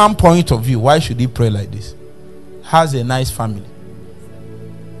a human point of view, why should he pray like this? Has a nice family.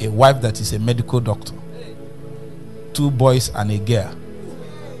 A wife that is a medical doctor. 2 boys and a girl.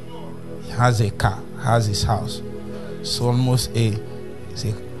 He has a car. Has his house. So almost a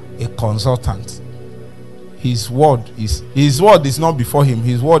consultant. His word is not before him.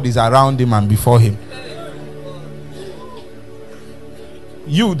 His word is around him and before him.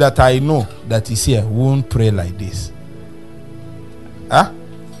 You that I know that is here won't pray like this. Huh?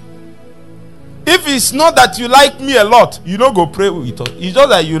 If it's not that you like me a lot, you don't go pray with us. It's just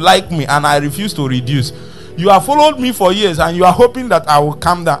that you like me and I refuse to reduce. You have followed me for years and you are hoping that I will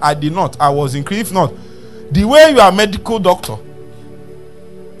calm down. I did not. I was increased. If not, the way you are a medical doctor.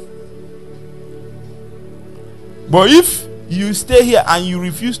 But if you stay here and you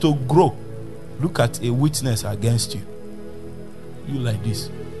refuse to grow, look at a witness against you. You like this.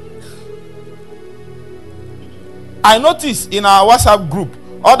 I notice in our WhatsApp group,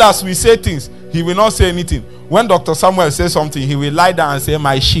 others will say things. He will not say anything. When Dr. Samuel says something, he will lie down and say,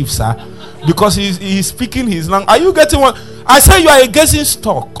 my sheep, sir. Because he's speaking his language. Are you getting what? I say you are a gazing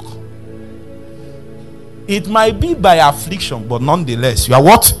stock. It might be by affliction, but nonetheless, you are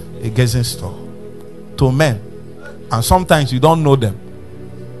what? A gazing stock. To men. And sometimes you don't know them.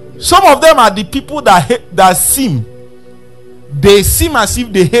 Some of them are the people that seem. They seem as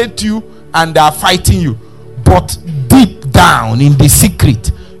if they hate you and they are fighting you. But deep down in the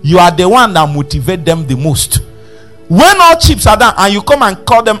secret, you are the one that motivates them the most. When all chips are done and you come and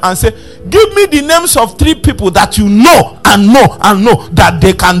call them and say, give me the names of 3 people that you know that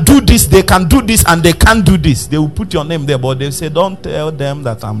they can do this, they can do this, and they can't do this. They will put your name there, but they say, don't tell them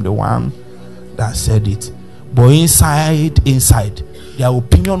that I'm the one that said it. But inside, their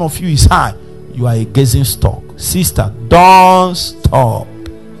opinion of you is high. You are a gazing stock. Sister, don't stop.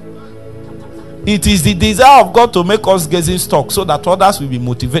 It is the desire of God to make us gazing stock so that others will be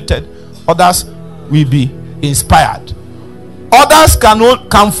motivated, others will be inspired. Others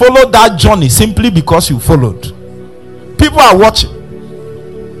can follow that journey simply because you followed. People are watching.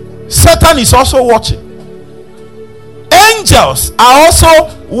 Satan is also watching. Angels are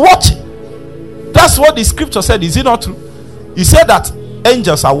also watching. That's what the scripture said. Is it not true? He said that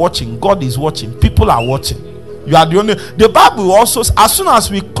angels are watching, God is watching, people are watching. You are the only. The Bible also, as soon as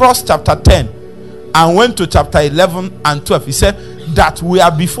we crossed chapter 10 and went to chapter 11 and 12, he said that we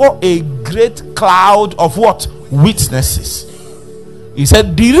are before a great cloud of what? Witnesses. He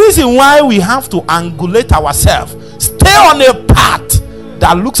said the reason why we have to angulate ourselves, stay on a path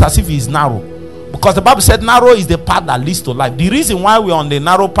that looks as if it's narrow, because the Bible said narrow is the path that leads to life. The reason why we're on the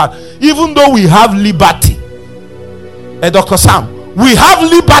narrow path, even though we have liberty, Dr. Sam, we have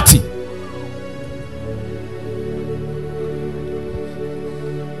liberty.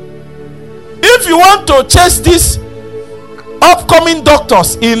 If you want to chase these upcoming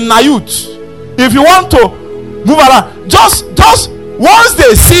doctors in Nayut, if you want to move around, just once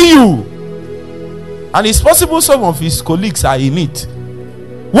they see you, and it's possible some of his colleagues are in it,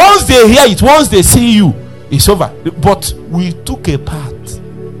 once they hear it, once they see you, it's over. But we took a path.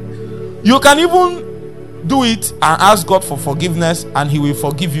 You can even do it and ask God for forgiveness and he will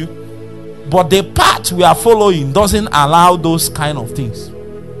forgive you, but the path we are following doesn't allow those kind of things.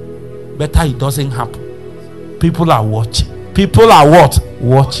 Better it doesn't happen. People are watching. People are what?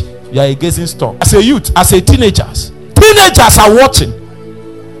 Watching. You are a gazing stock. As a youth, as a teenagers are watching.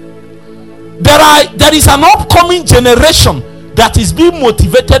 There is an upcoming generation that is being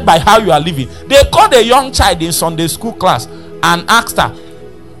motivated by how you are living. They called a young child in Sunday school class and asked her.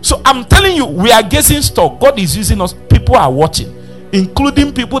 So I'm telling you, we are gazing stock. God is using us. People are watching,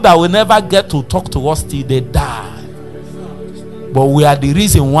 including people that will never get to talk to us till they die. But we are the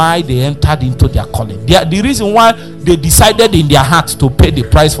reason why they entered into their calling. They are the reason why they decided in their hearts to pay the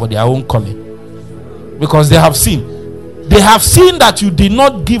price for their own calling. Because they have seen. They have seen that you did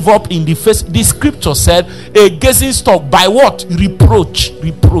not give up in the face. The scripture said, a gazing stock by what? Reproach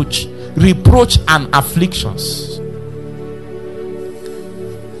and afflictions.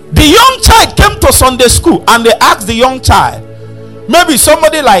 The young child came to Sunday school and they asked the young child, maybe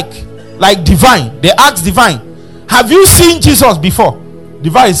somebody like Divine. They asked Divine, have you seen Jesus before?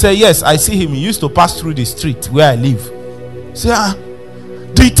 Divine said, yes, I see him. He used to pass through the street where I live. Say,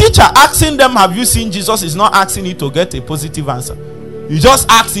 the teacher asking them, have you seen Jesus, is not asking you to get a positive answer. You just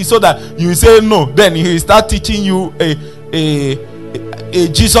ask it so that you say no. Then he will start teaching you a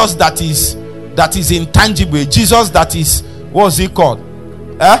Jesus that is intangible. A Jesus that is, what's it called?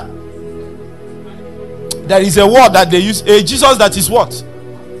 There is a word that they use. A Jesus that is what?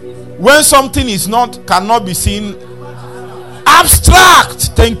 When something is cannot be seen.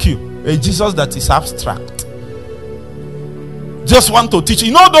 Abstract. Thank you. A Jesus that is abstract. Just want to teach.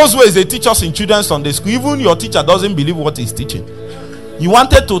 You know those ways they teach us in children's Sunday school. Even your teacher doesn't believe what he's teaching. You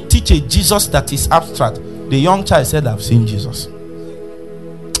wanted to teach a Jesus that is abstract. The young child said, I've seen Jesus.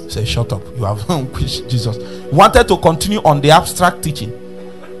 Say, shut up. You have preached Jesus. You wanted to continue on the abstract teaching.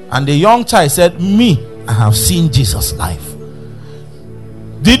 And the young child said, me, I have seen Jesus live.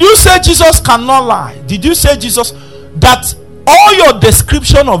 Did you say Jesus cannot lie? Did you say Jesus that all your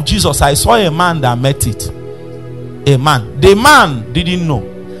description of Jesus, I saw a man that met it. A man. The man didn't know.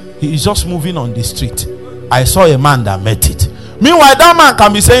 He is just moving on the street. I saw a man that met it. Meanwhile, that man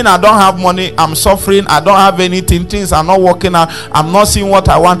can be saying, I don't have money, I'm suffering, I don't have anything, things are not working out, I'm not seeing what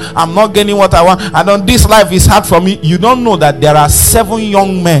I want, I'm not getting what I want, this life is hard for me. You don't know that there are 7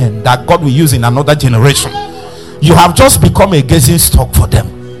 young men that God will use in another generation. You have just become a gazing stock for them.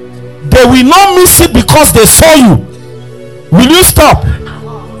 They will not miss it because they saw you. Will you stop?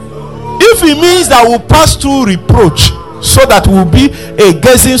 If it means that we'll pass through reproach so that we'll be a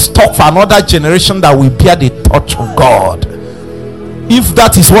gazing stock for another generation that will bear the touch of God. If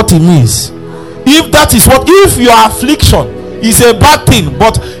that is what it means, if your affliction is a bad thing,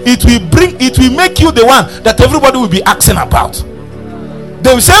 but it will make you the one that everybody will be asking about.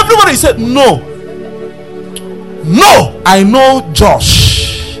 They will say, everybody said, no, I know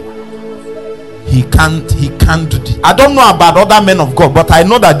Josh. He can't do this. I don't know about other men of God, but I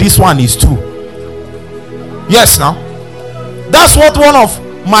know that this one is true. Yes, now that's what one of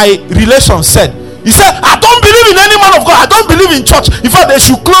my relations said. He said, I don't believe in any man of God. I don't believe in church. In fact, they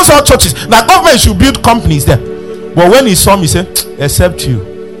should close all churches. The government should build companies there. But when he saw me, he said, except you,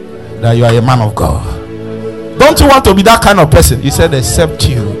 that you are a man of God. Don't you want to be that kind of person? He said, except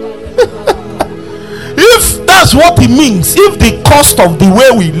you. If that's what it means, if the cost of the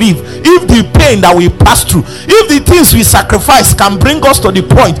way we live, if the pain that we pass through, if the things we sacrifice can bring us to the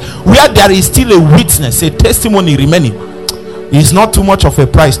point where there is still a witness, a testimony remaining, it's not too much of a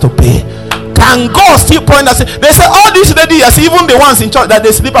price to pay. Can God still point and say, they say all these ladies, even the ones in church that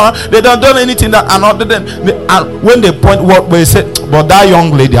they sleep around, they don't do anything that and other than when they point what they say, but that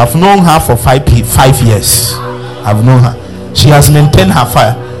young lady, I've known her for 5 years. I've known her. She has maintained her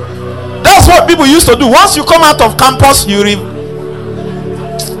fire. That's what people used to do. Once you come out of campus, you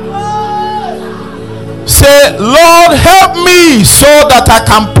say, Lord, help me so that I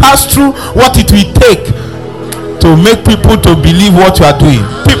can pass through what it will take to make people to believe what you are doing.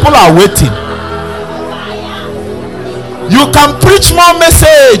 People are waiting. You can preach more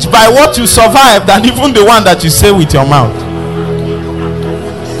message by what you survive than even the one that you say with your mouth.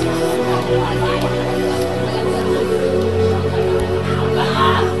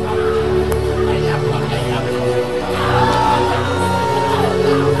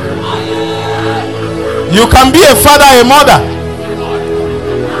 You can be a father, a mother,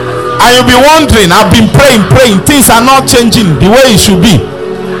 and you'll be wondering, I've been praying, things are not changing the way it should be.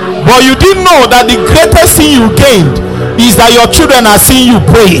 But you didn't know that the greatest thing you gained is that your children are seeing you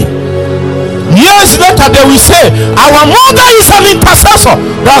praying. Years later they will say, our mother is an intercessor.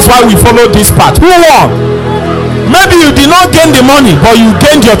 That's why we follow this path. Who won? Maybe you did not gain the money, but you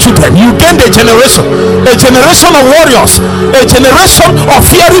gained your children. You gained a generation of warriors, a generation of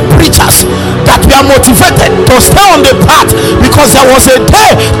fiery preachers that were motivated to stay on the path, because there was a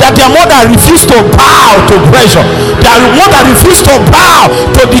day that their mother refused to bow to pressure. Their mother refused to bow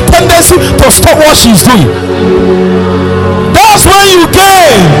to the tendency to stop what she's doing. That's when you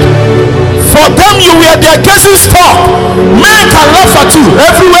gained. For them, you were their gazing stock. Men can laugh at you.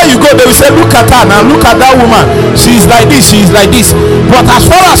 Everywhere you go, they will say, look at her now, look at that woman. She is like this, she is like this. But as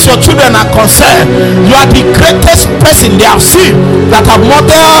far as your children are concerned, you are the greatest person they have seen that have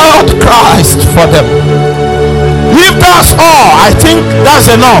modeled Christ for them. If that's all, I think that's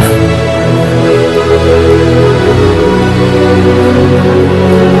enough.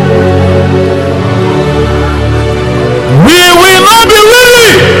 We will not be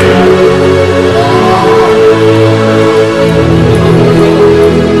weary.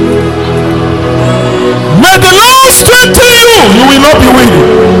 May the Lord strengthen you. You will not be weary.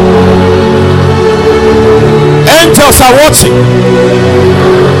 Angels are watching.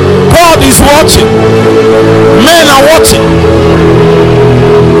 God is watching. Men are watching.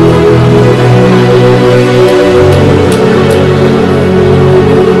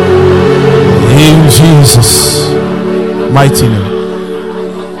 In Jesus' mighty name.